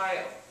ain't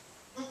Ohio.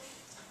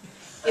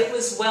 It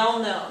was well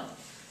known.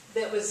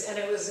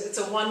 It's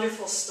a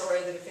wonderful story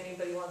that if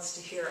anybody wants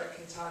to hear, I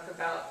can talk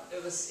about.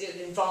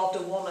 It involved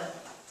a woman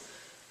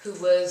who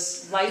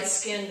was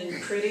light-skinned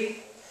and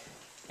pretty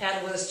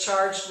and was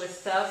charged with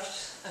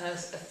theft, a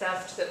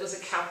theft that was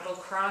a capital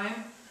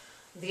crime.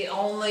 The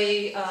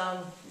only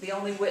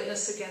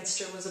witness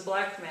against her was a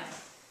black man.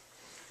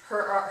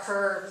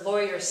 Her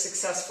lawyer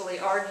successfully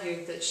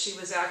argued that she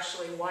was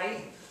actually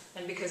white,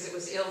 and because it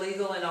was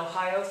illegal in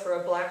Ohio for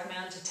a black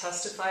man to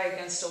testify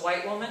against a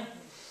white woman,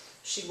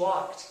 she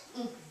walked.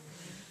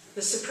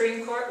 The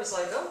Supreme Court was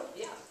like, oh,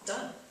 yeah,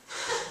 done.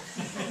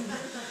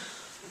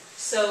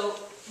 So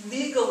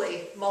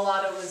legally,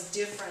 mulatto was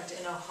different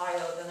in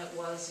Ohio than it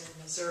was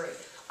in Missouri.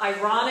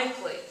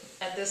 Ironically,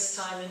 at this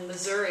time in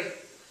Missouri,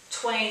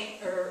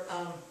 Twain, or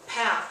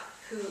Pap,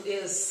 who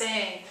is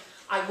saying,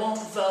 I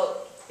won't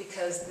vote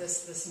because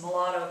this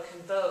mulatto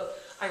can vote.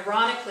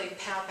 Ironically,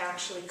 Pap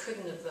actually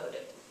couldn't have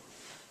voted.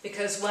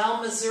 Because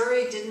while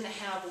Missouri didn't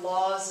have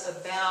laws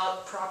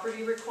about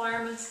property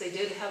requirements, they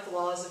did have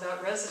laws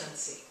about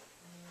residency.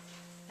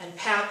 And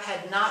Pap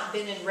had not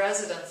been in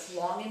residence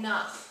long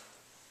enough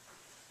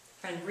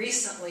and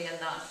recently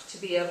enough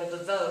to be able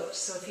to vote.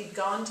 So if he'd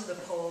gone to the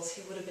polls,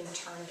 he would have been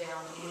turned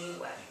down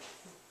anyway.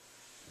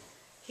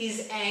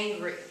 He's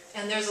angry.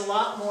 And there's a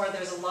lot more.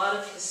 There's a lot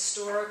of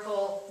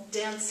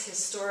dense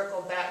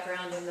historical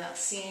background in that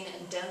scene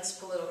and dense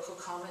political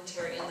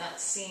commentary in that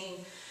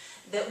scene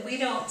that we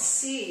don't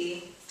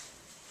see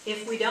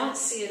if we don't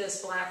see it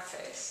as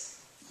blackface.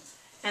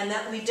 And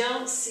that we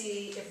don't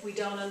see if we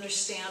don't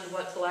understand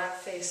what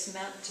blackface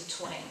meant to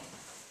Twain.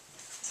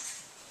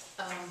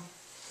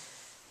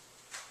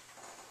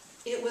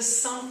 It was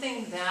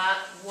something that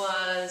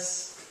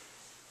was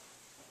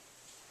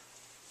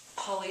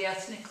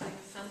polyethnically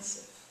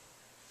offensive.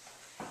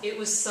 It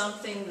was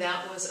something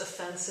that was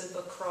offensive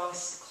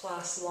across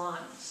class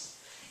lines.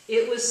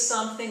 It was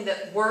something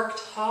that worked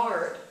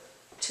hard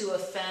to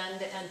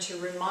offend and to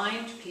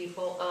remind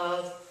people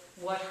of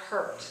what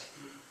hurt.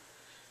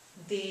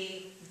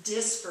 The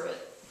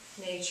disparate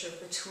nature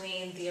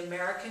between the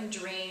American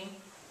dream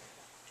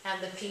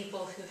and the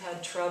people who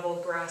had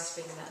trouble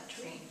grasping that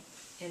dream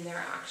in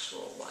their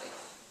actual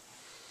life.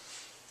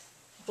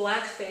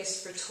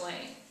 Blackface for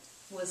Twain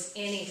was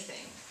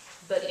anything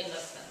but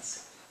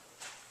inoffensive.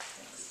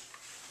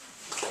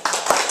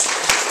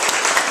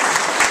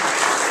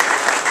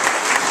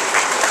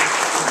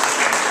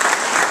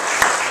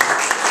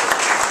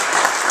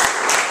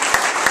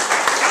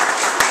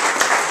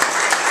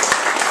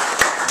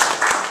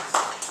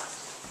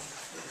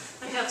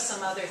 I have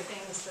some other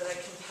things that I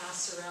can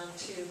pass around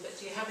too, but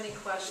do you have any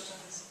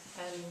questions?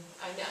 And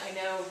I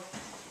know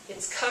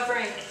it's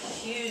covering a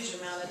huge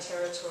amount of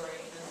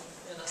territory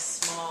in a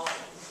small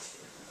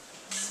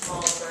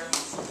burn.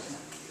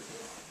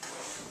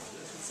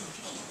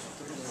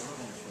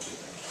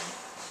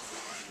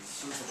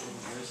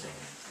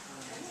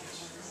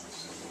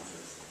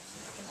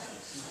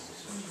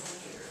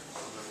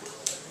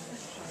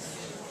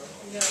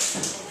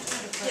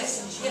 Yes.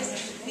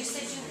 You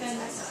said you've been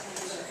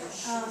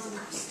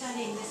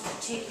studying this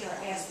particular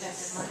aspect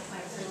of Mark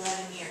Twain for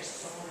 11 years.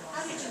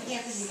 How did you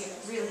happen to get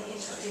really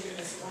interested in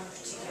this one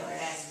particular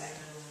aspect?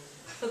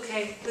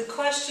 Okay, the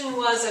question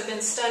was, I've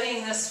been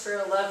studying this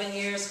for 11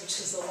 years, which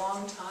is a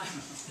long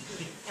time.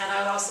 And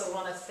I also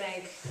want to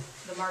thank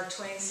the Mark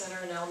Twain Center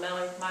and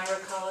Elmira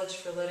College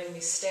for letting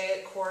me stay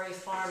at Quarry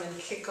Farm and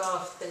kick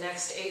off the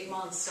next 8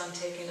 months on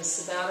taking a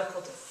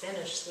sabbatical to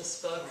finish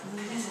this book.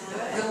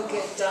 It'll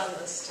get done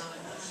this time.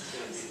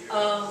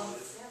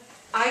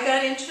 I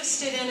got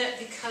interested in it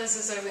because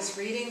as I was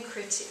reading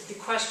the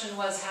question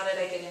was, how did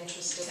I get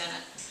interested in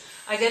it?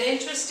 I got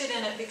interested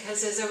in it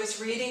because as I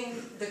was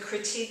reading the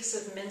critiques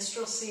of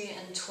minstrelsy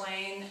and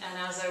Twain, and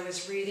as I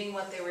was reading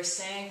what they were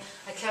saying,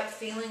 I kept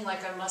feeling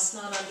like I must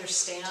not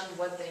understand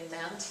what they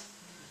meant,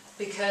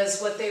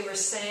 because what they were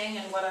saying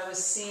and what I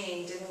was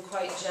seeing didn't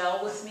quite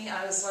gel with me.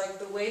 I was like,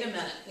 but wait a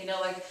minute,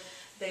 like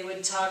they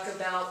would talk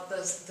about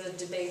the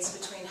debates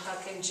between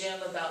Huck and Jim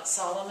about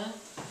Solomon,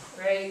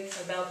 right?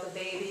 About the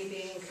baby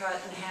being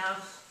cut in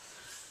half.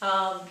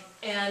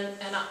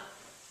 And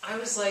I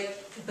was like,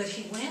 but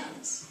he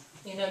wins.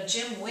 You know,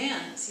 Jim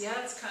wins.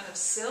 Yeah, it's kind of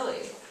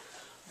silly.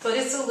 But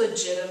it's a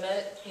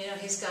legitimate, you know,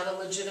 he's got a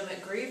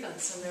legitimate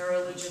grievance, and there are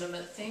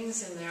legitimate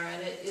things in there,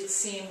 and it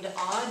seemed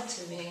odd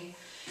to me.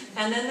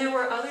 And then there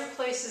were other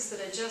places that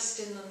I just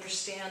didn't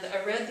understand.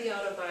 I read the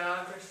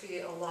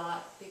autobiography a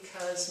lot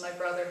because my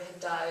brother had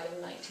died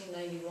in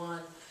 1991,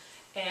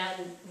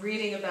 and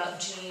reading about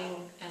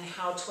Gene and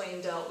how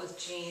Twain dealt with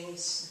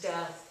Gene's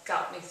death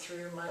got me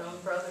through my own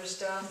brother's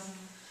death.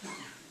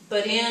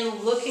 But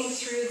in looking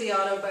through the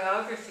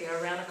autobiography, I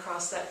ran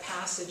across that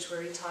passage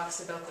where he talks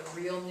about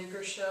the real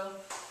nigger show.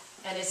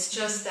 And it's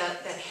just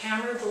that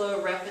hammer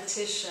blow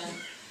repetition.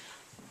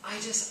 I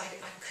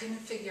couldn't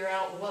figure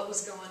out what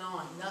was going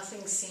on.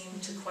 Nothing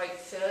seemed to quite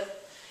fit.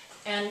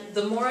 And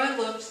the more I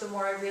looked, the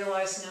more I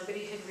realized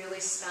nobody had really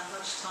spent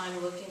much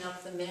time looking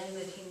up the men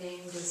that he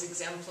named as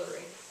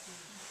exemplary.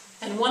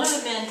 And one of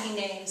the men he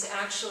names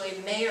actually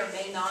may or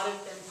may not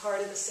have been part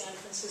of the San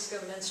Francisco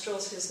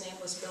Minstrels. His name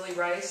was Billy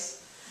Rice.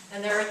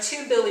 And there are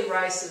two Billy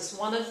Rices.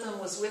 One of them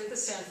was with the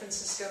San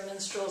Francisco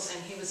Minstrels,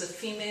 and he was a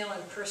female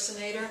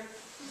impersonator.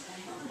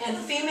 And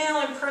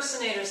female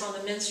impersonators on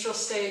the minstrel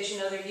stage, you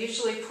know, they're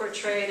usually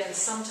portrayed, and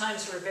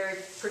sometimes were very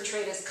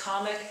portrayed as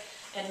comic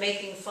and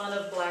making fun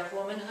of black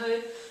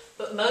womanhood.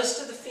 But most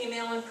of the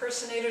female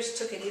impersonators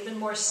took it even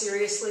more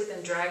seriously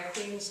than drag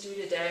queens do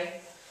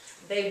today.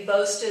 They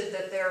boasted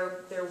that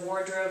their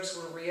wardrobes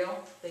were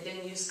real. They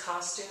didn't use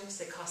costumes.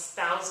 They cost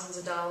thousands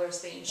of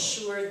dollars. They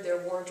insured their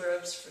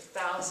wardrobes for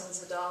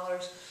thousands of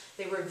dollars.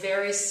 They were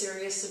very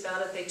serious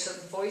about it. They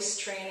took voice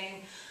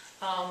training.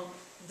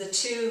 The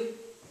two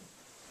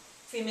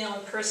female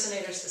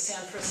impersonators the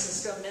San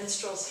Francisco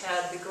Minstrels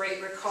had, the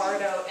great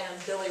Ricardo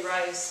and Billy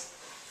Rice,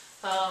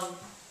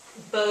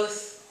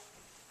 both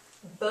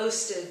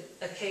boasted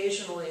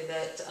occasionally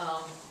that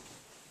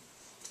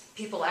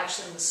people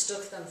actually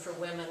mistook them for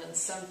women and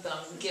sent them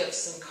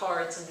gifts and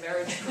cards and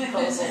marriage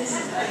proposals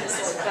and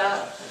things like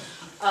that.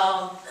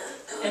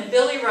 And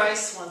Billy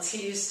Rice once,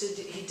 he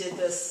did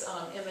this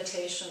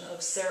imitation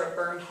of Sarah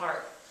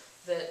Bernhardt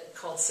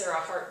called Sarah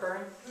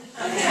Heartburn.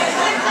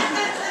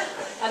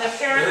 And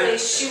apparently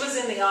she was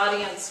in the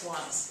audience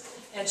once,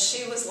 and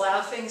she was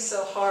laughing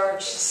so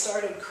hard she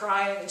started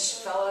crying and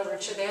she fell over.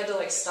 They had to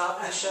like stop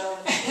the show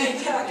and she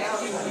came back out.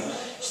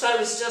 She thought it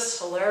was just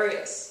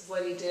hilarious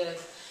what he did.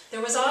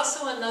 There was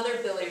also another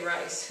Billy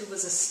Rice who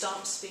was a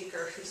stump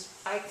speaker, who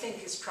I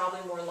think is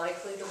probably more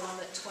likely the one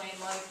that Twain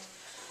liked.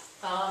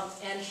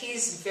 And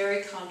he's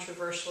very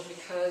controversial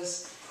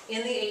because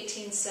in the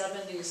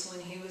 1870s, when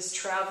he was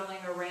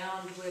traveling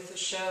around with a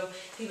show,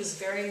 he was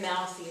very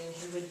mouthy and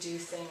he would do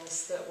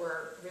things that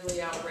were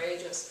really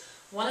outrageous.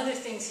 One of the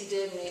things he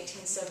did in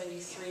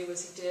 1873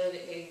 was he did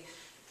a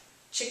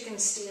chicken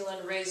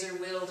stealing, razor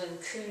wielding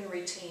coon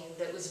routine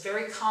that was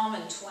very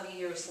common 20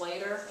 years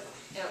later.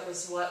 It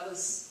was what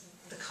was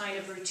the kind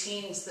of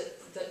routines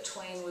that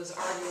Twain was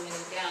arguing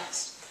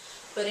against.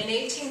 But in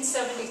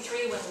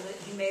 1873, when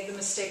he made the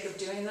mistake of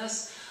doing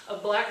this, a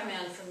black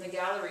man from the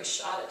gallery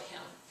shot at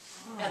him.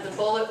 And the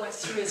bullet went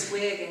through his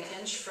wig an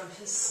inch from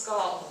his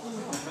skull.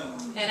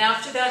 And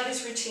after that,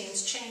 his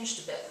routines changed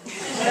a bit.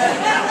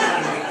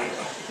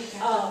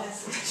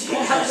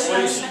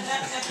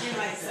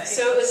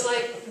 So it was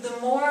like, the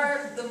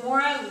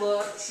more I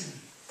looked,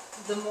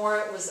 the more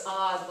it was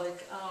odd.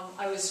 Like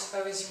I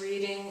was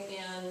reading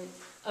in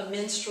a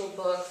minstrel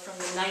book from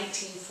the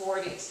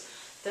 1940s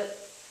that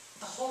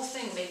the whole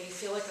thing made me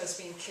feel like I was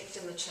being kicked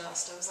in the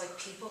chest. I was like,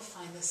 people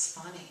find this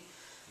funny.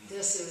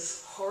 This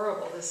is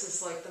horrible. This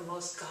is like the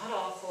most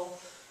god-awful,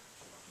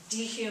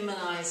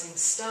 dehumanizing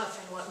stuff.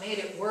 And what made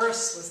it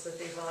worse was that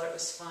they thought it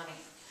was funny.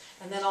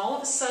 And then all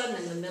of a sudden,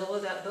 in the middle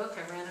of that book,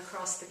 I ran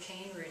across the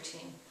cane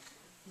routine.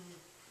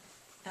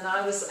 And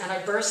I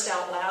burst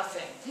out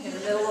laughing. In the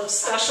middle of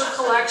special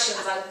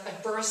collections, I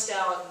burst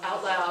out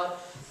loud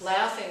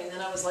laughing. And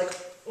then I was like,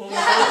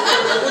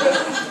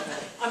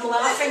 I'm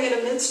laughing at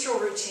a minstrel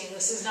routine.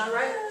 This is not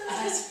right.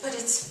 But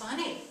it's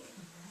funny.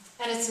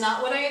 And it's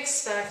not what I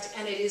expect,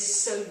 and it is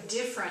so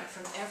different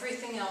from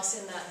everything else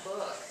in that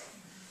book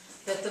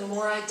that the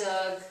more I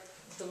dug,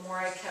 the more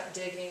I kept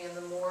digging, and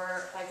the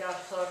more I got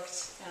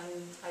hooked,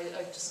 and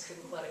I just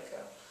couldn't let it go.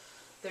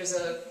 There's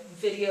a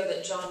video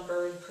that John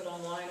Bird put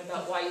online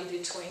about why you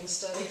do Twain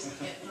studies,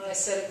 and I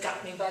said it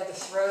got me by the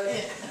throat.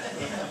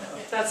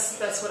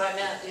 That's what I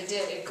meant. It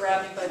did. It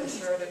grabbed me by the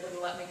throat. It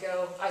wouldn't let me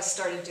go. I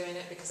started doing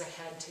it because I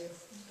had to.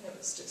 It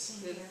was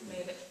just, it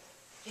made it.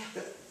 Yeah.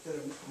 Did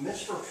a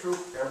minstrel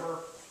troupe ever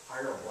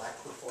hire a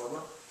black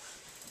performer?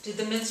 Did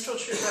the minstrel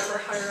troupe ever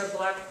hire a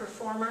black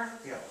performer?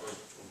 Yeah.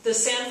 The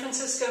San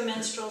Francisco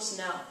Minstrels,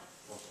 no.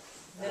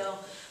 No.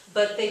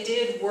 But they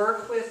did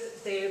work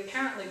with, they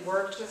apparently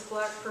worked with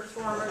black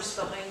performers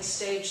behind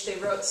stage. They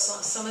wrote,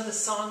 some of the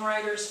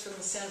songwriters from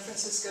the San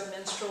Francisco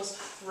Minstrels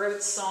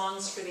wrote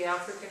songs for the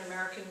African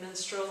American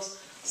minstrels.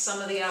 Some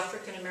of the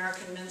African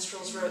American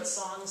minstrels wrote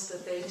songs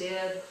that they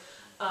did.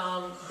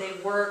 They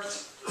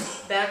worked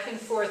back and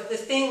forth. The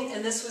thing,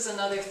 and this was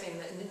another thing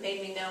that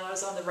made me know I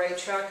was on the right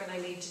track and I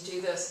need to do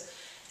this.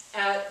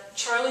 At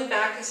Charlie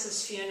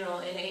Backus's funeral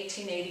in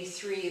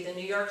 1883, the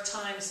New York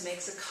Times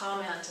makes a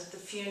comment at the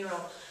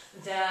funeral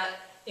that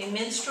a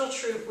minstrel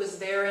troupe was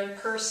there in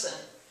person,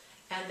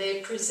 and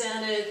they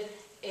presented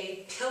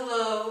a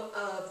pillow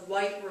of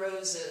white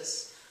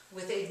roses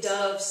with a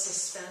dove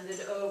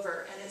suspended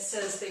over, and it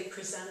says they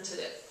presented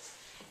it.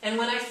 And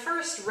when I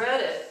first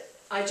read it,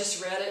 I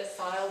just read it,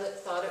 filed it,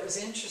 thought it was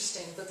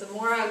interesting, but the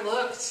more I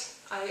looked,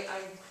 I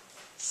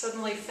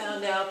suddenly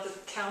found out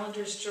that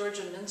Callender's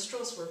Georgia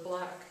Minstrels were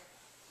black.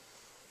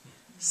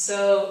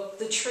 So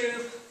the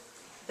troupe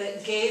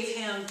that gave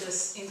him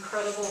this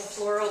incredible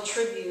floral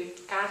tribute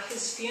at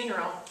his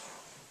funeral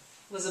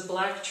was a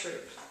black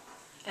troupe.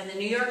 And the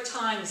New York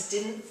Times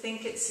didn't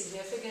think it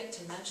significant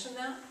to mention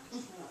that.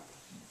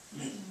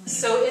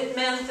 So it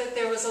meant that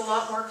there was a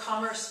lot more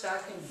commerce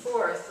back and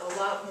forth, a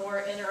lot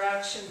more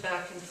interaction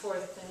back and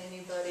forth than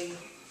anybody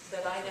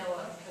that I know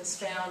of has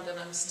found, and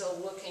I'm still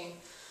looking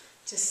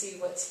to see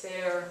what's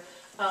there.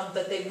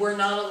 But they were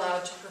not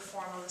allowed to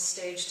perform on the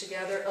stage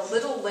together. A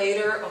little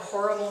later, a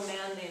horrible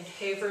man named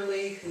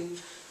Haverly, who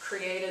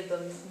created the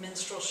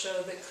minstrel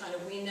show that kind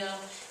of we know,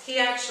 he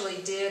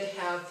actually did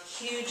have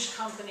huge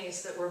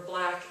companies that were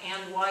black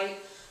and white,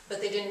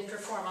 but they didn't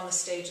perform on the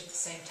stage at the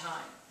same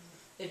time.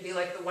 It'd be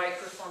like the white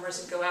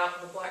performers would go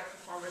out, the black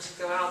performers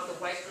would go out, the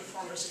white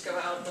performers would go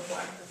out, the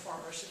black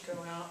performers would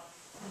go out.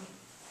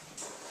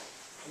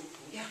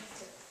 Yeah.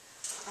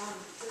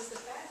 Does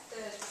the fact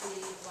that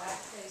the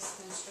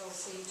Blackface minstrel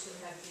seemed to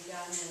have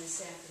begun in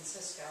San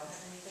Francisco have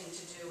anything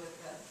to do with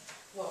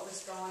what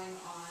was going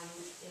on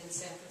in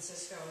San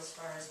Francisco as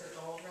far as the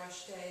gold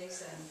rush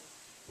days? And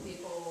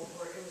it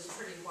was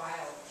pretty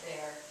wild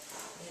there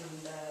in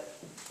the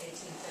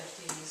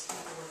 1850s.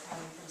 People were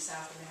coming from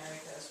South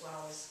America as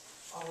well as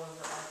all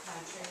over our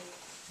country.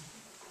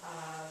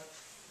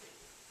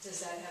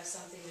 Does that have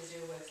something to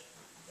do with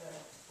the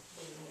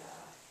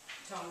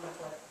tone of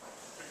what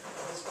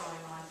was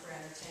going on for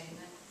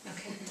entertainment?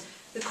 Okay.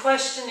 The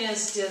question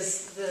is,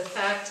 does the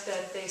fact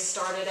that they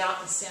started out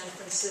in San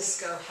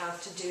Francisco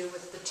have to do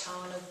with the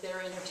tone of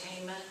their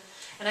entertainment?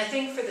 And I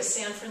think for the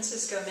San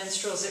Francisco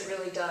Minstrels, it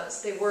really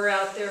does. They were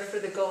out there for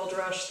the gold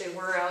rush. They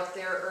were out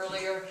there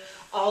earlier.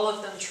 All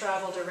of them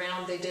traveled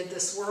around. They did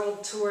this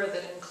world tour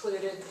that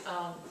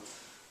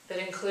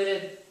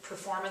included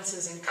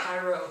performances in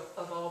Cairo,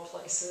 of all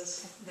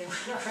places. They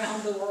went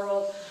around the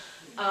world.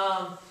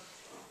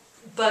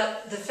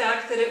 But the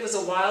fact that it was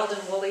a wild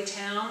and woolly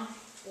town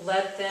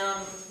let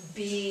them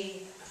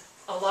be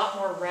a lot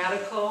more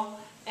radical.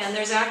 And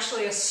there's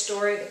actually a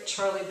story that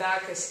Charlie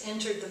Backus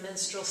entered the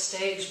minstrel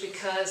stage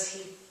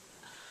because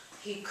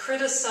he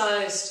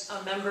criticized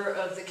a member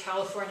of the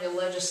California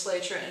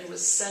legislature and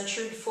was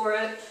censured for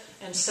it.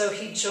 And so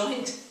he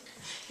joined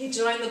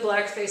the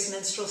Blackface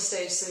minstrel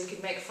stage so he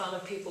could make fun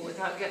of people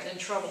without getting in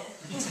trouble.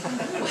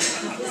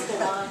 Was the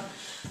line.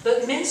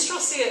 But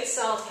minstrelsy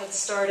itself had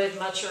started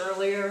much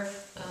earlier,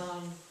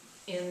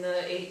 in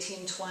the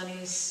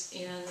 1820s,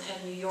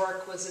 and New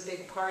York was a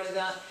big part of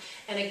that.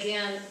 And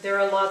again, there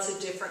are lots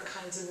of different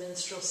kinds of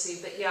minstrelsy,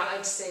 but yeah,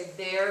 I'd say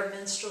their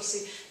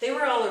minstrelsy, they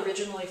were all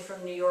originally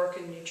from New York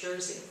and New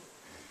Jersey.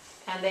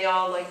 And they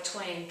all, like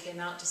Twain, came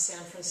out to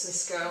San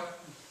Francisco.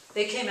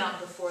 They came out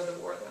before the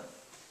war,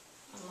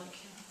 though, unlike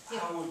him. Yeah.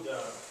 How would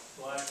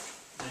black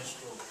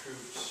minstrel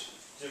troops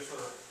differ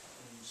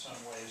in some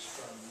ways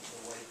from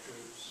the white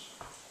troops?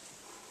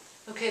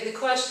 Okay, the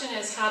question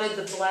is, how did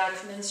the black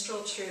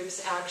minstrel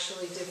troops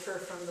actually differ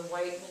from the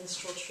white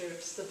minstrel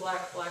troops, the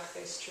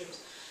blackface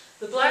troops?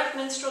 The black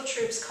minstrel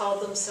troops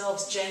called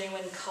themselves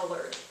genuine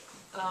colored.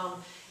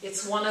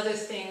 It's one of the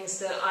things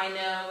that I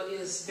know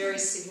is very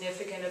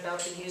significant about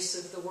the use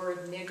of the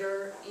word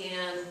nigger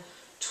in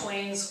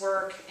Twain's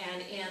work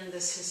and in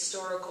this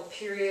historical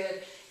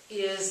period,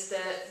 is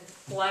that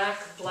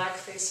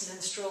blackface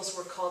minstrels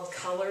were called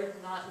colored,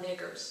 not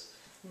niggers.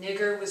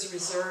 Nigger was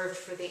reserved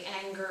for the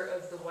anger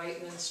of the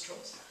white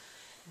minstrels.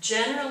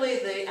 Generally,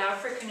 the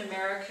African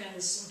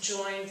Americans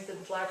joined the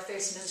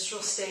blackface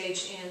minstrel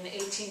stage in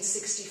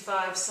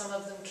 1865. Some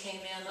of them came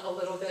in a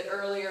little bit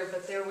earlier,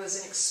 but there was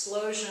an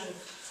explosion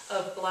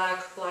of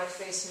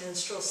blackface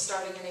minstrels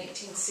starting in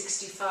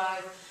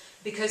 1865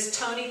 because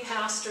Tony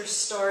Pastor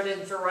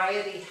started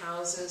variety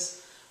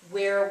houses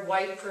where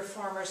white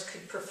performers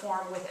could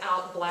perform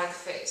without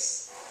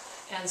blackface.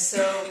 And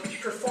so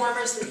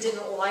performers that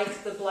didn't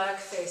like the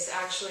blackface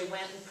actually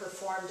went and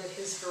performed at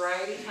his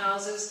variety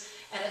houses,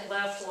 and it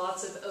left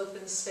lots of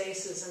open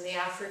spaces, and the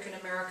African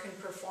American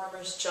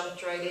performers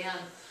jumped right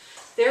in.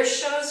 Their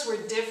shows were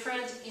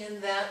different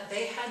in that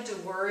they had to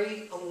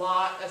worry a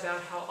lot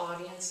about how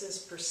audiences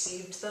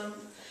perceived them.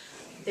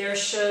 Their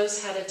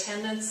shows had a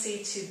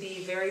tendency to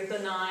be very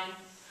benign,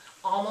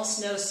 almost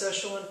no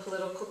social and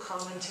political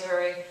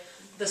commentary.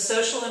 The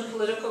social and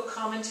political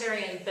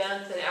commentary and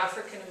bent that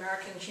African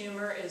American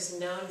humor is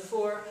known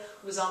for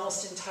was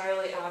almost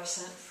entirely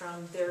absent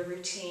from their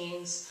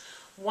routines.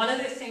 One of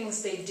the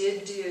things they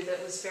did do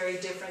that was very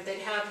different, they'd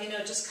have,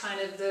 just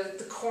kind of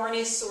the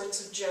corny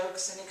sorts of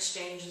jokes and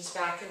exchanges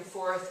back and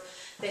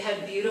forth. They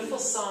had beautiful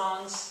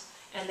songs,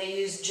 and they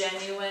used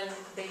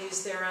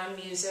their own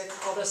music,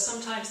 although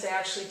sometimes they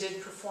actually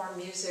did perform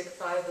music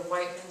by the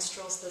white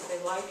minstrels that they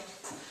liked.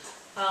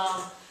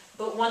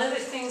 But one of the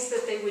things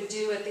that they would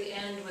do at the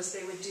end was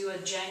they would do a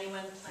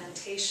genuine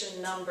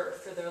plantation number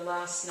for their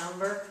last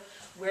number,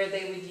 where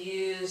they would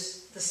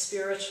use the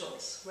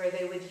spirituals, where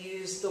they would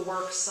use the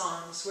work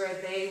songs, where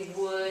they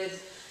would,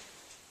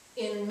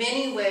 in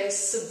many ways,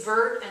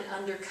 subvert and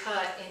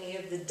undercut any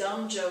of the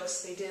dumb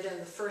jokes they did in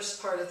the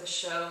first part of the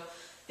show,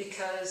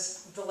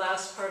 because the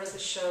last part of the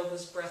show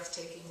was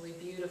breathtakingly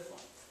beautiful.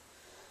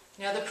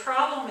 Now the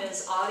problem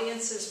is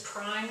audiences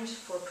primed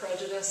for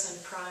prejudice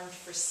and primed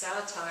for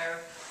satire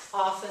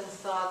often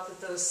thought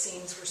that those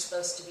scenes were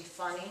supposed to be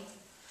funny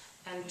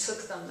and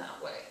took them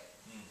that way.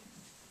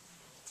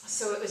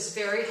 So it was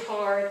very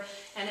hard,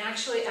 and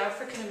actually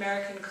African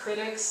American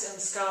critics and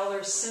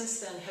scholars since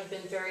then have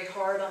been very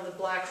hard on the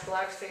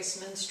Blackface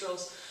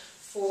minstrels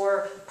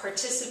for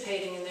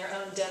participating in their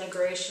own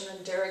denigration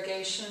and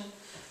derogation,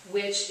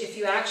 which if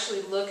you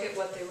actually look at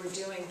what they were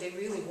doing, they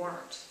really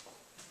weren't.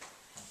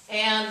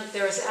 And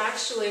there's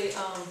actually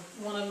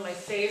one of my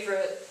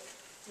favorite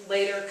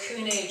later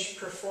Coon Age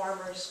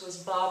performers was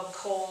Bob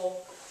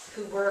Cole,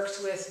 who worked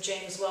with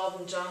James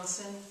Weldon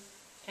Johnson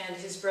and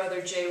his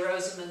brother J.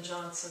 Rosamond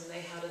Johnson.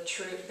 They had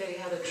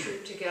a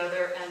troupe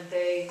together, and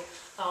they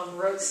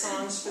wrote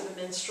songs for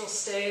the minstrel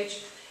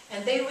stage.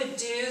 And they would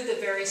do the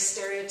very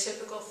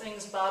stereotypical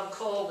things. Bob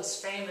Cole was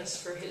famous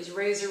for his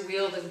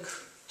razor-wielding,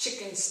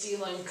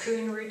 chicken-stealing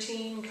coon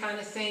routine kind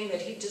of thing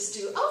that he'd just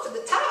do over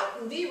the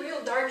top and be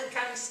real darky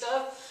kind of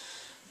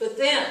stuff. But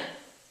then,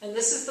 and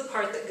this is the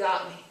part that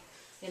got me,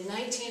 in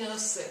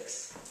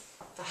 1906,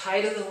 the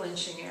height of the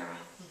lynching era,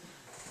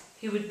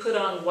 he would put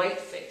on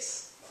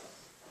whiteface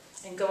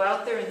and go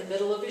out there in the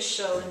middle of his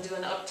show and do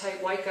an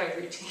uptight white guy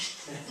routine.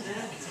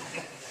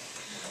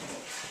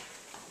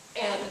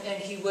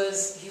 and he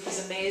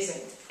was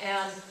amazing.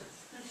 And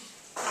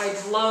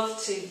I'd love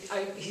to,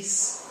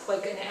 he's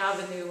like an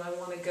avenue I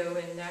want to go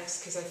in next,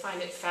 because I find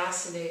it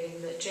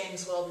fascinating that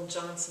James Weldon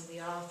Johnson,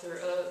 the author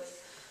of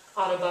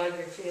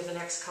Autobiography of an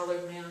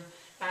Ex-Colored Man,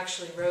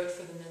 actually wrote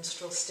for the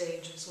minstrel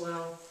stage as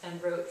well,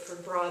 and wrote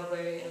for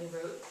Broadway, and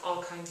wrote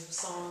all kinds of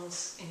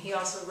songs. And he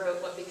also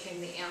wrote what became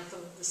the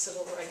anthem of the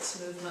civil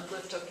rights movement,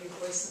 Lift Every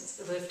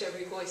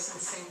Voice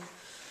and Sing.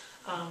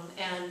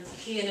 And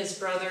he and his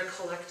brother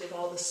collected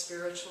all the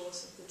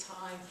spirituals of the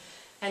time.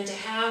 And to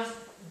have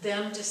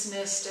them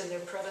dismissed and their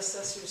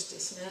predecessors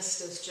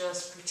dismissed as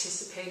just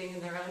participating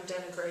in their own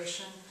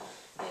denigration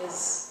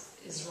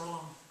is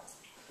wrong.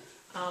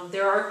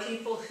 There are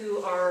people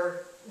who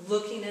are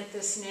looking at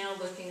this now,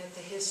 looking at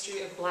the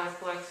history of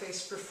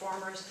blackface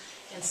performers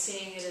and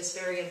seeing it as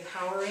very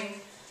empowering,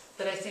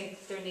 but I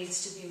think there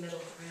needs to be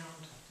middle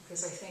ground,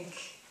 because I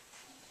think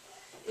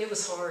it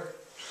was hard.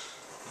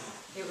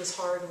 It was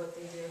hard what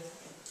they did,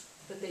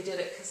 but they did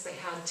it because they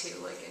had to,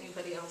 like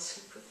anybody else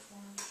who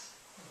performs.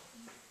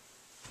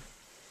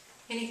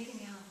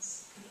 Anything else?